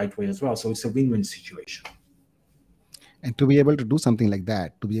them the right way as well. So it's a win-win situation. And to be able to do something like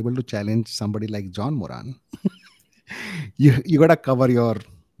that, to be able to challenge somebody like John Moran, you gotta cover your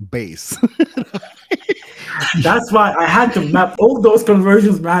base. That's why I had to map all those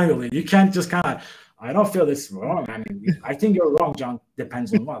conversions manually. You can't just kind of, I don't feel this wrong. I mean, I think you're wrong, John.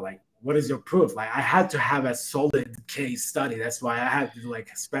 Depends on what. Like, what is your proof? Like, I had to have a solid case study. That's why I had to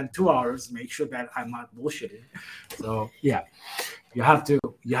like spend 2 hours, make sure that I'm not bullshitting. So yeah, you have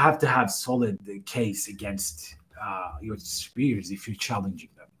to have solid case against your superiors if you're challenging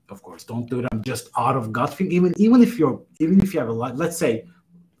them. Of course, don't do them just out of gut feeling. Even if you have a lot. Let's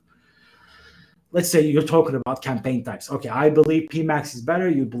say you're talking about campaign types. Okay, I believe PMAX is better.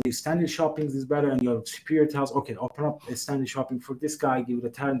 You believe standard shopping is better, and your superior tells, okay, open up a standard shopping for this guy, give it a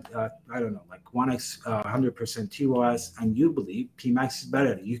 10, I don't know, like 1x, 100% TOS, and you believe PMAX is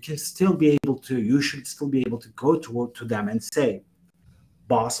better. You should still be able to go to them and say,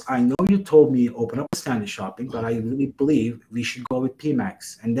 boss, I know you told me open up a standard shopping, but I really believe we should go with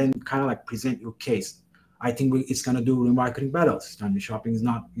PMAX, and then kind of like present your case. I think it's gonna do remarketing better. Standard shopping is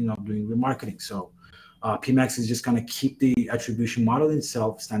not, doing remarketing. So PMAX is just gonna keep the attribution model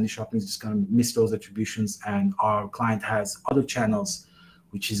itself. Standard shopping is just gonna miss those attributions, and our client has other channels,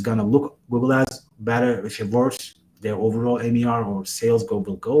 which is gonna look Google Ads better. If it works, their overall MER or sales go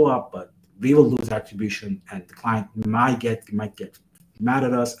will go up, but we will lose attribution, and the client might get mad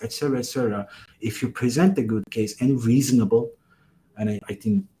at us, etc., etc. If you present a good case and reasonable, and I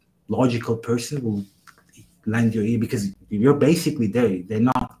think logical person will lend your ear, because you're basically there. They're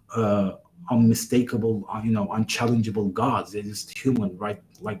not unmistakable, unchallengeable gods. They're just human, right?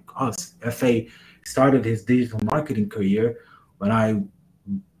 Like us. FA started his digital marketing career when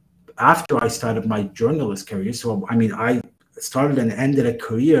after I started my journalist career. So I mean, I started and ended a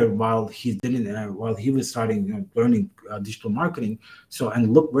career while he didn't, while he was starting, learning digital marketing. So, and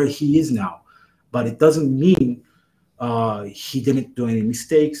look where he is now. But it doesn't mean he didn't do any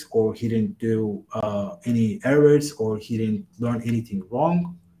mistakes, or he didn't do any errors, or he didn't learn anything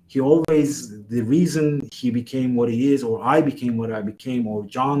wrong. He always, the reason he became what he is, or I became what I became, or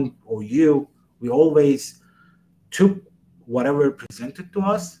John or you, we always took whatever presented to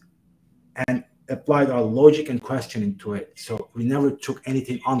us and applied our logic and questioning to it. So we never took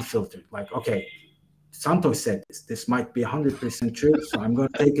anything unfiltered. Like, okay, Santos said this. This might be 100% true, so I'm going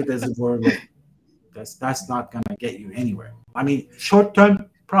to take it as a word. Like, that's not going to get you anywhere. I mean, short term,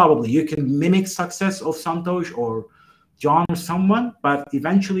 probably you can mimic success of Santos or John or someone, but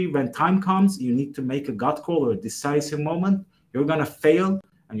eventually, when time comes, you need to make a gut call or a decisive moment. You're going to fail,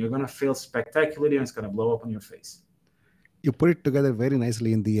 and you're going to fail spectacularly, and it's going to blow up on your face. You put it together very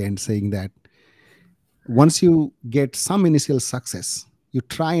nicely in the end, saying that once you get some initial success, you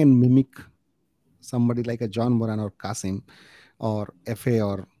try and mimic somebody like a John Moran or Kasim or FA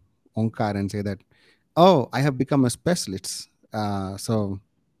or Onkar and say that, oh, I have become a specialist. So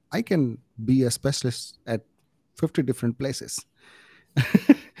I can be a specialist at 50 different places.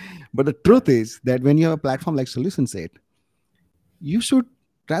 But the truth is that when you have a platform like Solution Set, you should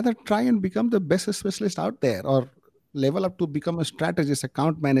rather try and become the best specialist out there, or level up to become a strategist,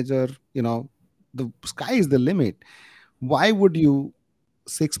 account manager. The sky is the limit. Why would you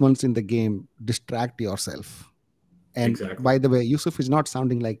 6 months in the game distract yourself? And Exactly. by the way, Yusuf is not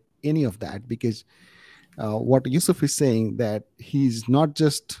sounding like any of that, because what Yusuf is saying, that he's not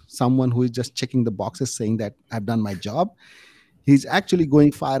just someone who is just checking the boxes saying that I've done my job. He's actually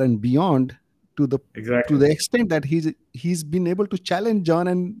going far and beyond, to the to Exactly. the extent that he's been able to challenge John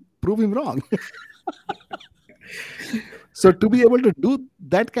and prove him wrong. So to be able to do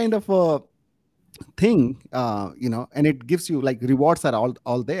that kind of a thing, and it gives you like rewards are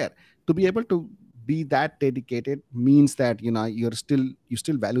all there. To be able to be that dedicated means that you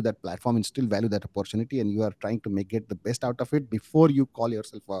still value that platform and still value that opportunity, and you are trying to make it the best out of it before you call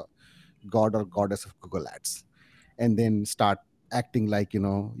yourself a god or goddess of Google Ads, and then start acting like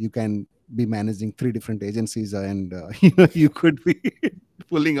you can be managing three different agencies, and you could be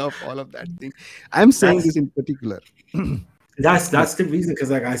pulling off all of that thing. I'm saying That's this in particular. Yeah. that's the reason, because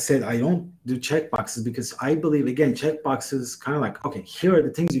like I said, I don't do check boxes, because I believe, again, check boxes kind of like, okay, here are the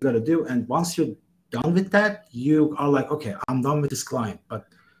things you got to do, and once you're done with that, you are like, okay, I'm done with this client. But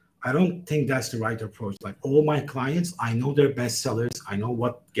I don't think that's the right approach. Like, all my clients, I know their best sellers, I know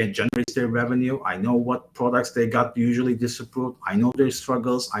what get generates their revenue, I know what products they got usually disapproved, I know their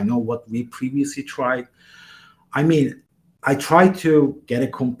struggles, I know what we previously tried. I mean, I try to get a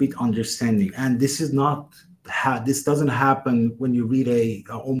complete understanding, and this doesn't happen when you read a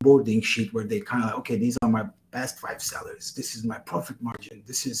onboarding sheet where they kind of like, okay, these are my best five sellers. This is my profit margin.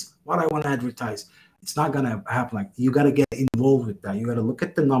 This is what I want to advertise. It's not gonna happen. Like, you got to get involved with that. You got to look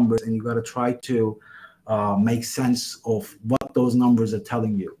at the numbers, and you got to try to make sense of what those numbers are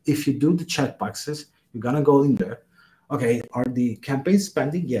telling you. If you do the check boxes, you're gonna go in there. Okay, are the campaigns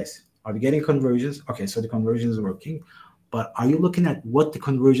spending? Yes. Are we getting conversions? Okay, so the conversions are working. But are you looking at what the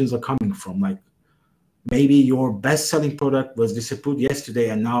conversions are coming from? Like, maybe your best selling product was disapproved yesterday,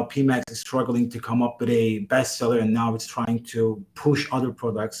 and now PMAX is struggling to come up with a bestseller, and now it's trying to push other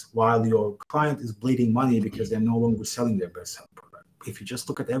products while your client is bleeding money because they're no longer selling their best selling product. If you just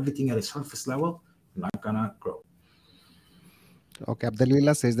look at everything at a surface level, you're not gonna grow. Okay,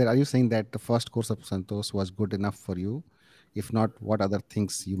 Abdalila says that, are you saying that the first course of Santos was good enough for you? If not, what other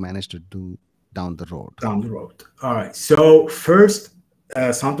things you managed to do down the road? Down the road. All right. So first,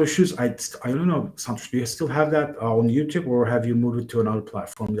 Santos Shoes. I don't know, Santos. Do you still have that on YouTube, or have you moved it to another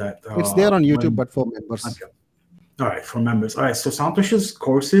platform that It's there on YouTube, when? but for members. Okay. All right, for members. All right. So Santos's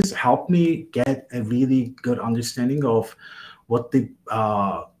courses helped me get a really good understanding of what the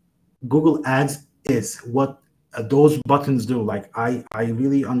Google Ads is, what those buttons do. Like I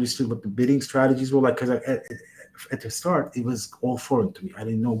really understood what the bidding strategies were like, because at the start it was all foreign to me. I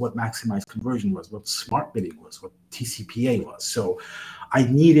didn't know what maximized conversion was, what smart bidding was, what TCPA was. So I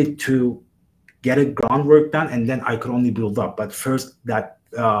needed to get a groundwork done, and then I could only build up. But first, that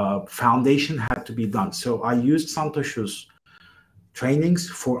foundation had to be done. So I used Santosh's trainings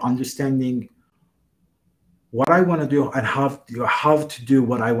for understanding what I want to do and how to do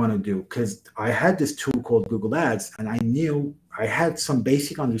what I want to do. Because I had this tool called Google Ads, and I knew I had some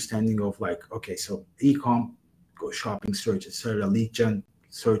basic understanding of, like, okay, so e-com, go shopping, search, etc., lead gen,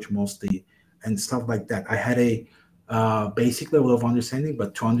 search mostly, and stuff like that. I had a basic level of understanding,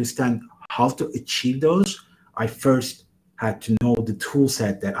 but to understand how to achieve those, I first had to know the tool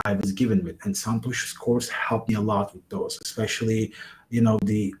set that I was given with. And Santosh's course helped me a lot with those, especially,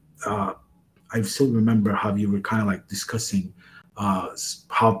 the uh, I still remember how you were kind of like discussing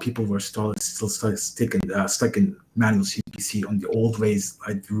how people were still stuck in manual CPC on the old ways.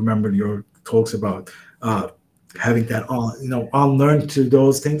 I remember your talks about uh, having that unlearned to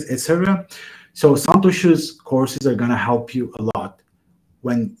those things, etc. So Santosh's courses are gonna help you a lot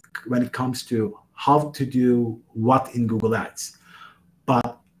when it comes to how to do what in Google Ads.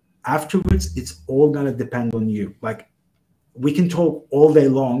 But afterwards, it's all gonna depend on you. Like, we can talk all day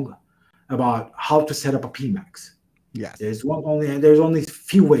long about how to set up a PMAX. Yes. There's only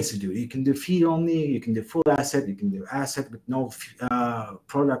few ways to do it. You can do feed only, you can do full asset, you can do asset with no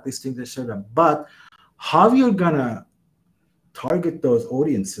product listings, etc. But how you're gonna target those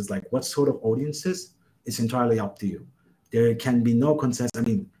audiences, like what sort of audiences, is entirely up to you. There can be no consensus. I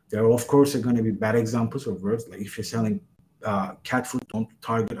mean, there of course are going to be bad examples of words. Like, if you're selling cat food, don't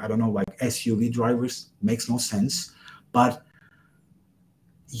target, I don't know, like SUV drivers. Makes no sense. But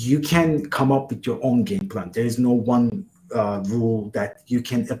you can come up with your own game plan. There is no one rule that you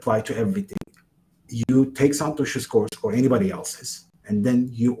can apply to everything. You take Santosh's course or anybody else's, and then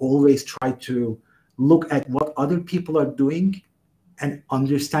you always try to look at what other people are doing and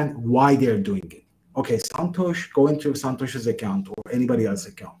understand why they're doing it. Okay, Santosh, go into Santosh's account or anybody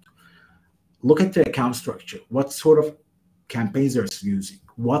else's account. Look at the account structure. What sort of campaigns they're using?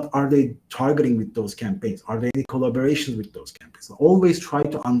 What are they targeting with those campaigns? Are there any collaborations with those campaigns? Always try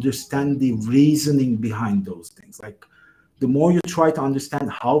to understand the reasoning behind those things. Like, the more you try to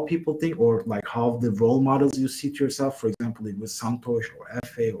understand how people think, or like how the role models you see to yourself, for example, it was Santosh or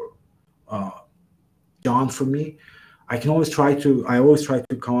FA or uh, John for me, I always try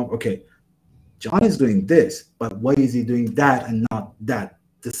to come up, okay, John is doing this, but why is he doing that and not that?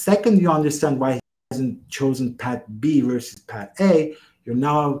 The second you understand why he hasn't chosen path B versus path A, you're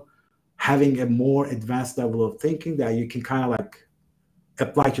now having a more advanced level of thinking that you can kind of like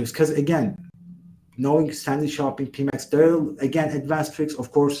apply to. Because again, knowing standard shopping, PMAX, there are again advanced tricks.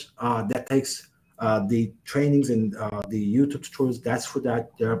 Of course, that takes the trainings and the YouTube tutorials. That's for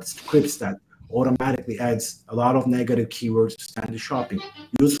that. There are scripts that automatically adds a lot of negative keywords to standard shopping,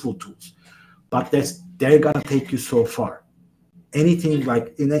 useful tools. But they're gonna take you so far. Anything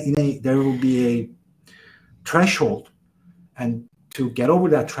like there will be a threshold, and to get over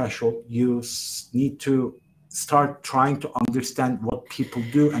that threshold, you need to start trying to understand what people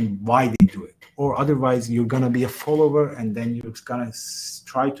do and why they do it. Or otherwise, you're gonna be a follower, and then you're gonna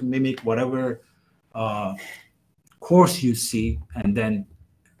try to mimic whatever uh, course you see, and then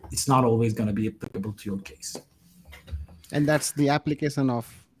it's not always gonna be applicable to your case. And that's the application of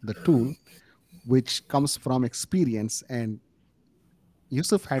the tool, which comes from experience. And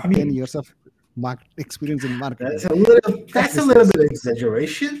Yusuf I had 10 mean, years of experience in That's marketing. a little. That That's a makes little sense. bit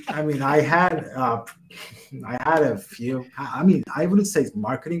exaggeration. I mean, I had a few. I mean, I wouldn't say it's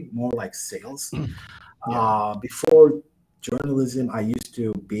marketing, more like sales. Yeah. Before journalism, I used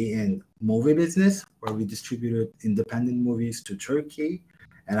to be in movie business, where we distributed independent movies to Turkey,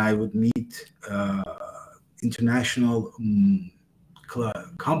 and I would meet international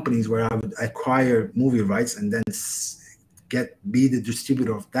companies where I would acquire movie rights and then be the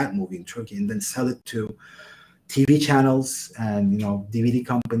distributor of that movie in Turkey, and then sell it to TV channels and DVD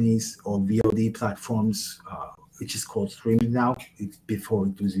companies or VOD platforms, which is called streaming now. Before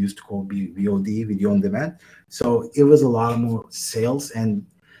it was used to call VOD, video on demand. So it was a lot more sales, and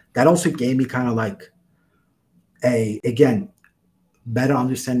that also gave me kind of like a again better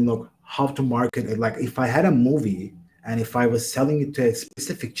understanding of how to market it. Like, if I had a movie and if I was selling it to a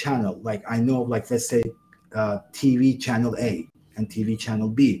specific channel, like I know, like let's say TV channel A and TV channel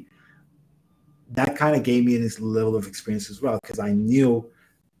B, that kind of gave me this level of experience as well, because I knew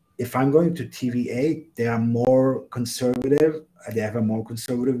if I'm going to TVA, they are more conservative. They have a more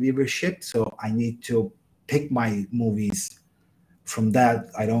conservative viewership, so I need to pick my movies from that,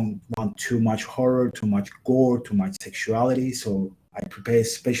 I don't want too much horror, too much gore, too much sexuality. So I prepare a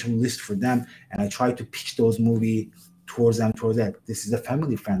special list for them, and I try to pitch those movie towards them, towards that. This is a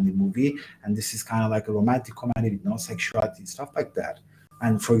family friendly movie, and this is kind of like a romantic comedy with no sexuality, stuff like that.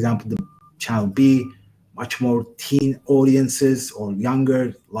 And for example, the channel B, much more teen audiences or younger,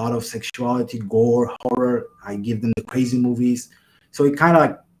 a lot of sexuality, gore, horror. I give them the crazy movies. So it kind of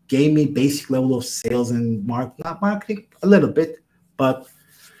like gave me basic level of sales and not marketing a little bit, but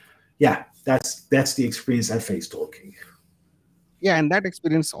yeah, that's the experience I faced talking. Yeah, and that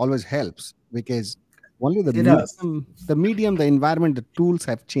experience always helps because only It does. the environment, the tools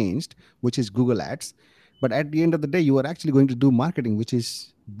have changed, which is Google Ads. But at the end of the day, you are actually going to do marketing, which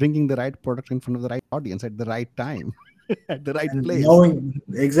is bringing the right product in front of the right audience at the right time, at the right And place. knowing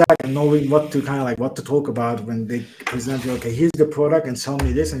exactly, knowing what to kind of like what to talk about when they present you, okay, here's the product and sell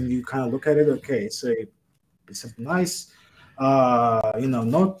me this, and you kind of look at it, okay, it's a nice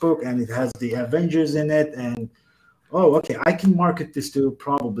notebook, and it has the Avengers in it, and oh, okay, I can market this to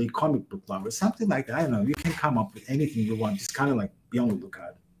probably comic book lovers, something like that. I don't know. You can come up with anything you want. Just kind of like be on the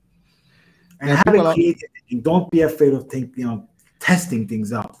lookout and Yeah, have a people are. creative thinking. Don't be afraid of testing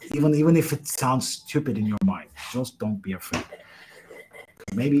things out, even if it sounds stupid in your mind. Just don't be afraid.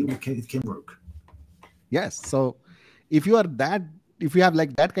 Maybe it can work. Yes. So if you are that, if you have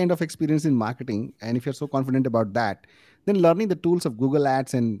like that kind of experience in marketing, and if you're so confident about that, then learning the tools of Google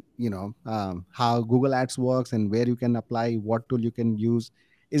Ads and how Google Ads works and where you can apply, what tool you can use,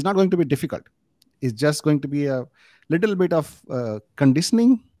 is not going to be difficult. It's just going to be a little bit of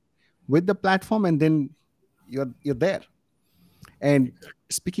conditioning with the platform, and then you're there. And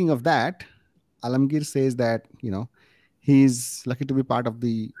speaking of that, Alamgir says that he's lucky to be part of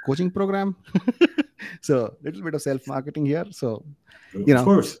the coaching program. So little bit of self marketing here. So you Of know,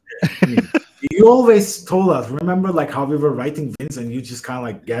 course. I mean, you always told us, remember like how we were writing Vince and you just kind of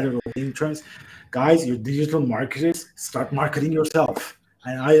like gathered all the interns? Guys, you're digital marketers, start marketing yourself.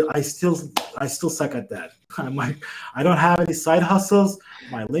 And I still suck at that. I'm like, I don't have any side hustles.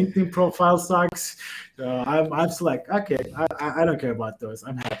 My LinkedIn profile sucks. I'm still like, okay, I don't care about those.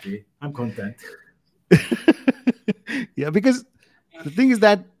 I'm happy. I'm content. yeah, because the thing is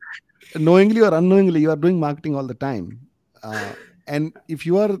that knowingly or unknowingly, you are doing marketing all the time. Uh, and if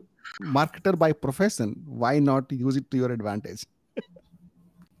you are marketer by profession, why not use it to your advantage?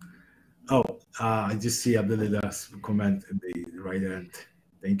 Oh, I just see Abdullah's comment at the right end.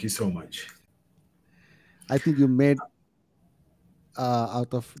 Thank you so much. I think you made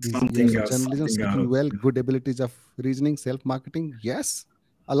out of these years Something of else, journalism, something speaking else. well, good abilities of reasoning, self marketing. Yes,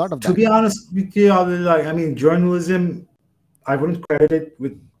 a lot of To that. be honest with you, I mean, journalism, I wouldn't credit it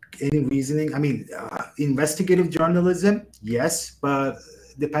with any reasoning. I mean, investigative journalism, yes, but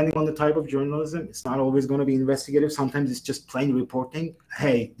depending on the type of journalism, it's not always going to be investigative. Sometimes it's just plain reporting.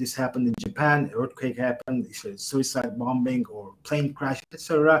 Hey, this happened in Japan, earthquake happened, suicide bombing, or plane crash,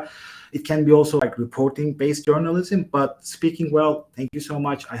 etc. It can be also like reporting based journalism. But speaking well, thank you so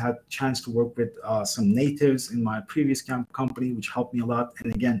much. I had a chance to work with some natives in my previous company, which helped me a lot.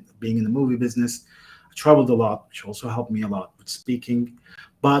 And again, being in the movie business, I traveled a lot, which also helped me a lot with speaking.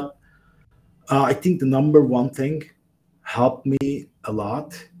 But I think the number one thing helped me a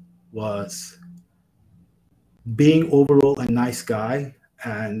lot was being overall a nice guy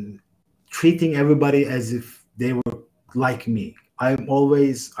and treating everybody as if they were like me. I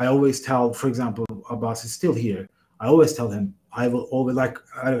always tell, for example, Abbas is still here. I always tell him, I will always like,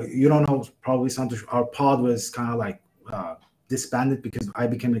 you don't know, probably Santosh, our pod was kind of like disbanded because I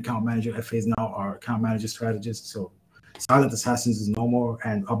became an account manager. FA is now our account manager strategist. So Silent Assassins is no more,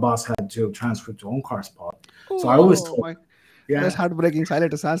 and Abbas had to transfer to Onkar's pod. So I always Oh told, my, that's yeah, heartbreaking.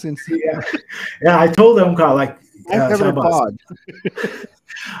 Silent assassins. yeah, yeah. I told Onkar like, My favorite Shabazz, pod.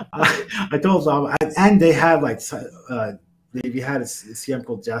 I told them, and they had like, we had a CM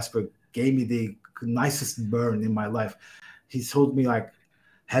called Jasper, gave me the nicest burn in my life. He told me like,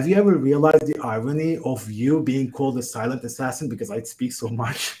 have you ever realized the irony of you being called a silent assassin because I speak so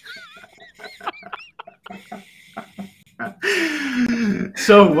much?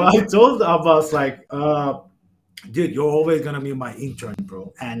 So I told Abbas like, dude, you're always gonna be my intern,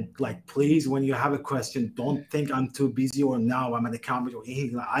 bro. And like, please, when you have a question, don't think I'm too busy or now I'm an accountant or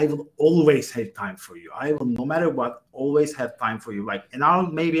anything. Like, I will always have time for you. I will, no matter what, always have time for you. Like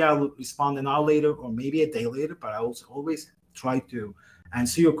maybe I'll respond an hour later or maybe a day later, but I also always try to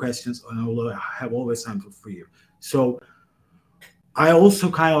answer your questions and I will have always time for you. So I also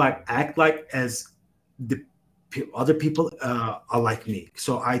kind of like act like as the other people are like me.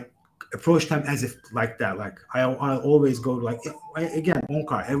 So I approach them as if like that. Like I always go like again,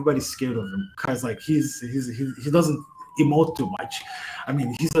 Onkar. Everybody's scared of him because like he doesn't. emote too much. I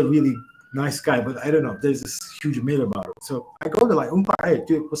mean, he's a really nice guy, but I don't know. There's this huge myth about it. So I go to like Omkar, hey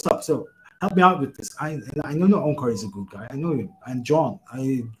dude, what's up? So help me out with this. I know Omkar is a good guy. I know him. And John,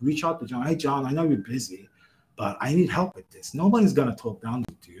 I reach out to John. Hey John, I know you're busy, but I need help with this. Nobody's gonna talk down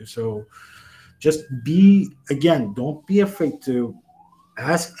to you. So just don't be afraid to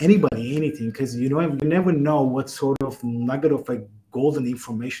ask anybody anything, because you never know what sort of nugget of like golden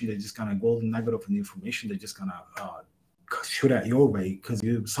information they're just gonna golden nugget of an information they're just gonna shoot at your way, because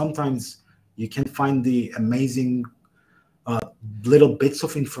you sometimes you can find the amazing uh, little bits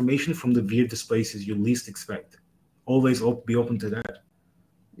of information from the weirdest places you least expect. Always be open to that.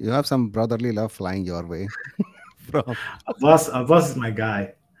 You have some brotherly love flying your way from. Abbas is my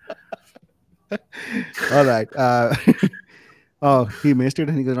guy. All right. Oh, he missed it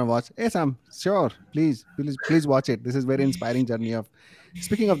and he's gonna watch. Yes, I'm sure. Please watch it. This is very inspiring journey of.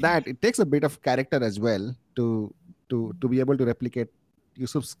 Speaking of that, it takes a bit of character as well to be able to replicate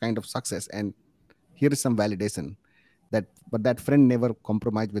Yusuf's kind of success. And here is some validation that, but that friend never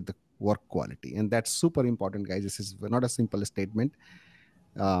compromised with the work quality, and that's super important, guys. This is not a simple statement.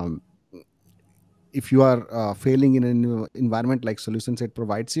 Um, if you are failing in an environment like solution set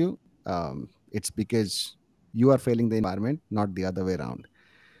provides you, it's because you are failing the environment, not the other way around.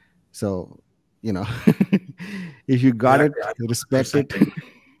 So, you know, if you got it, Exactly. I respect 100% it. agree.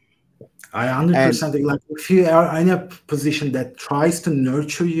 I And 100% agree. Like if you are in a position that tries to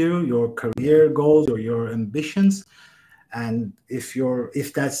nurture your career goals or your ambitions, and if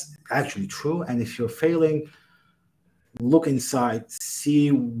that's actually true, and if you're failing, look inside, see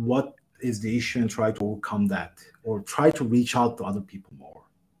what is the issue, and try to overcome that, or try to reach out to other people more.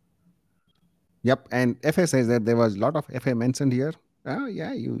 yep, and FA says that there was a lot of FA mentioned here. Oh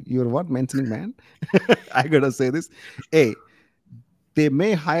yeah, you're what mentioning, man. I gotta say this. A, they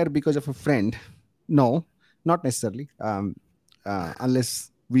may hire because of a friend. No, not necessarily.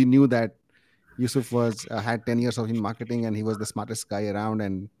 Unless we knew that Yusuf was had 10 years of in marketing and he was the smartest guy around,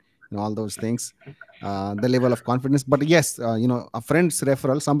 and all those things. The level of confidence. But yes, a friend's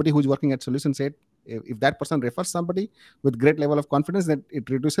referral, somebody who's working at Solution Set, if that person refers somebody with great level of confidence, that it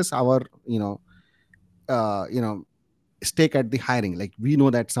reduces our uh, you know stake at the hiring. Like we know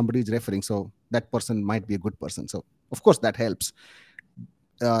that somebody is referring, so that person might be a good person. So of course that helps.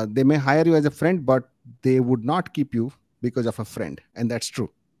 They may hire you as a friend, but they would not keep you because of a friend, and that's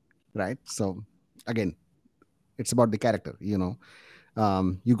true, right? So again, it's about the character. You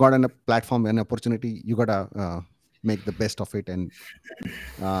got on a platform, an opportunity, you gotta make the best of it. And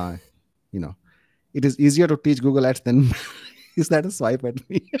uh, you know it is easier to teach Google Ads than is that a swipe at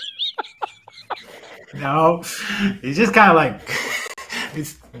me? No, it's just kind of like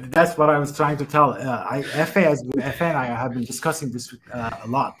it's that's what I was trying to tell. FA and I have been discussing this a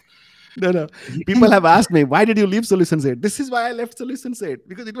lot. No, no. You People can have asked me, why did you leave Solution Set? This is why I left Solution Set,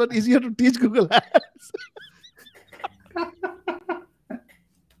 because it was easier to teach Google Ads.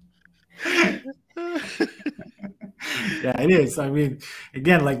 Yeah, it is. I mean,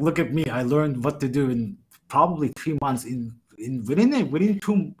 again, like look at me. I learned what to do in probably 3 months. Within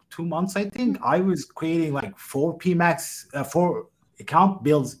 2 months, I think I was creating like four PMAX, four account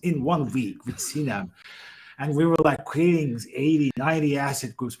builds in 1 week with CNAM. And we were like creating 80, 90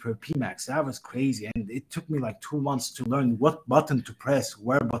 asset groups per PMAX. That was crazy. And it took me like 2 months to learn what button to press,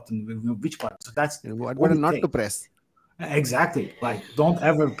 where button, which button. So that's the What only button not thing. to press? Exactly. Like don't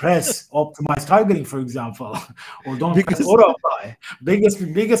ever press optimize targeting, for example, or don't press Because auto apply.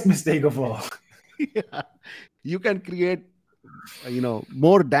 Biggest mistake of all. yeah, you can create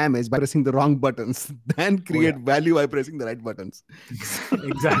more damage by pressing the wrong buttons than Oh yeah, create value by pressing the right buttons. So,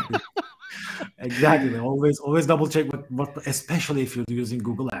 exactly. Exactly. Always double check what especially if you're using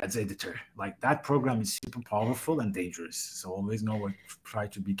Google Ads editor. Like that program is super powerful and dangerous. So always know what try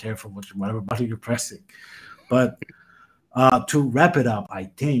to be careful whatever button you're pressing. But to wrap it up, I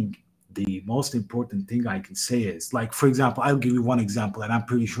think the most important thing I can say is like, for example, I'll give you one example, and I'm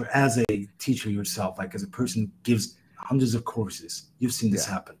pretty sure as a teacher yourself, like as a person who gives hundreds of courses, you've seen this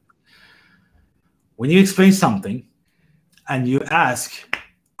yeah. happen. When you explain something and you ask,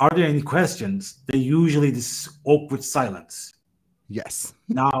 are there any questions? They usually this awkward silence. Yes.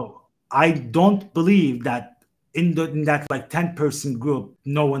 Now, I don't believe that in that like 10-person group,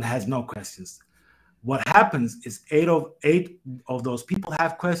 no one has no questions. What happens is eight of those people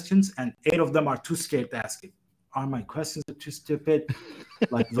have questions, and eight of them are too scared to ask it. Are my questions too stupid?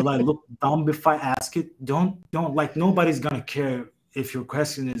 Like, will I look dumb if I ask it? Don't like nobody's gonna care if your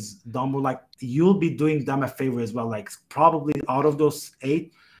question is dumb, or like you'll be doing them a favor as well. Like probably out of those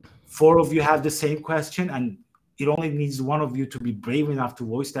eight, four of you have the same question, and it only needs one of you to be brave enough to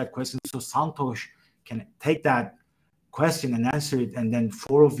voice that question so Santosh can take that question and answer it, and then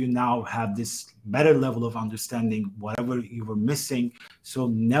four of you now have this better level of understanding whatever you were missing. So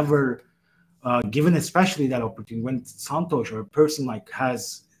never, given especially that opportunity, when Santosh or a person like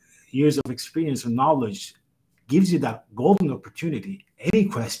has years of experience or knowledge gives you that golden opportunity, any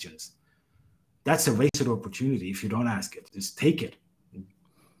questions, that's a wasted opportunity if you don't ask it. Just take it.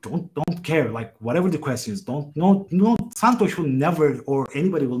 Don't care, like whatever the question is. Don't no Santosh will never, or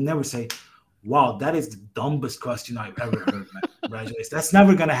anybody will never say, wow, that is the dumbest question I've ever heard, man. Congratulations. That's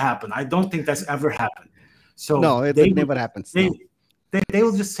never gonna happen. I don't think that's ever happened. So No, they it will never happens. they No. they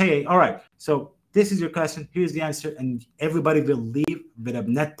will just say, all right, so this is your question, here's the answer, and everybody will leave with a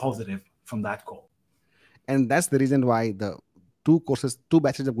net positive from that call. And that's the reason why the two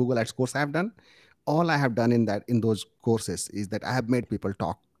batches of Google Ads course I have done, all I have done in those courses is that I have made people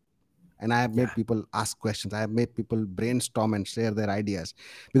talk, and I have Yeah. made people ask questions. I have made people brainstorm and share their ideas,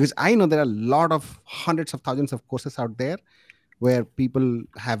 because I know there are a lot of hundreds of thousands of courses out there where people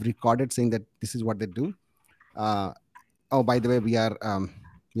have recorded saying that this is what they do. Uh, oh, by the way, we are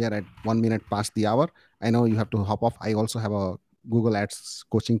at 1 minute past the hour. I know you have to hop off. I also have a Google Ads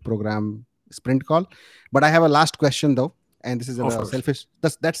coaching program sprint call, but I have a last question though, and this is Of a course. selfish.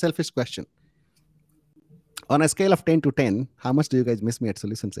 That selfish question. On a scale of 10 to 10, how much do you guys miss me at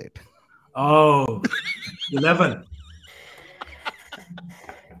Solutions 8? Oh, 11.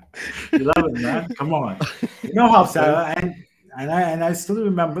 11, man. Come on. You know how Well, sad, and I still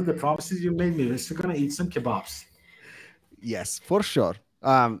remember the promises you made me. We're still gonna eat some kebabs. yes, for sure.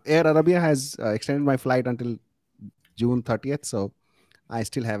 Air Arabia has extended my flight until June 30th, so I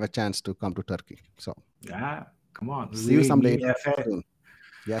still have a chance to come to Turkey. So Yeah, come on. see you We someday me FA. soon.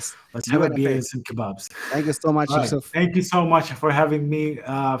 Yes, Let's have you a and beer FA. and some kebabs. Thank you so much, All right. Yusuf. Thank you so much for having me,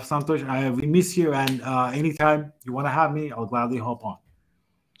 Santosh. We miss you, and anytime you want to have me, I'll gladly hop on.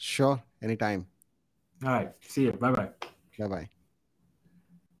 Sure, anytime. All right. See you. Bye bye. Bye bye.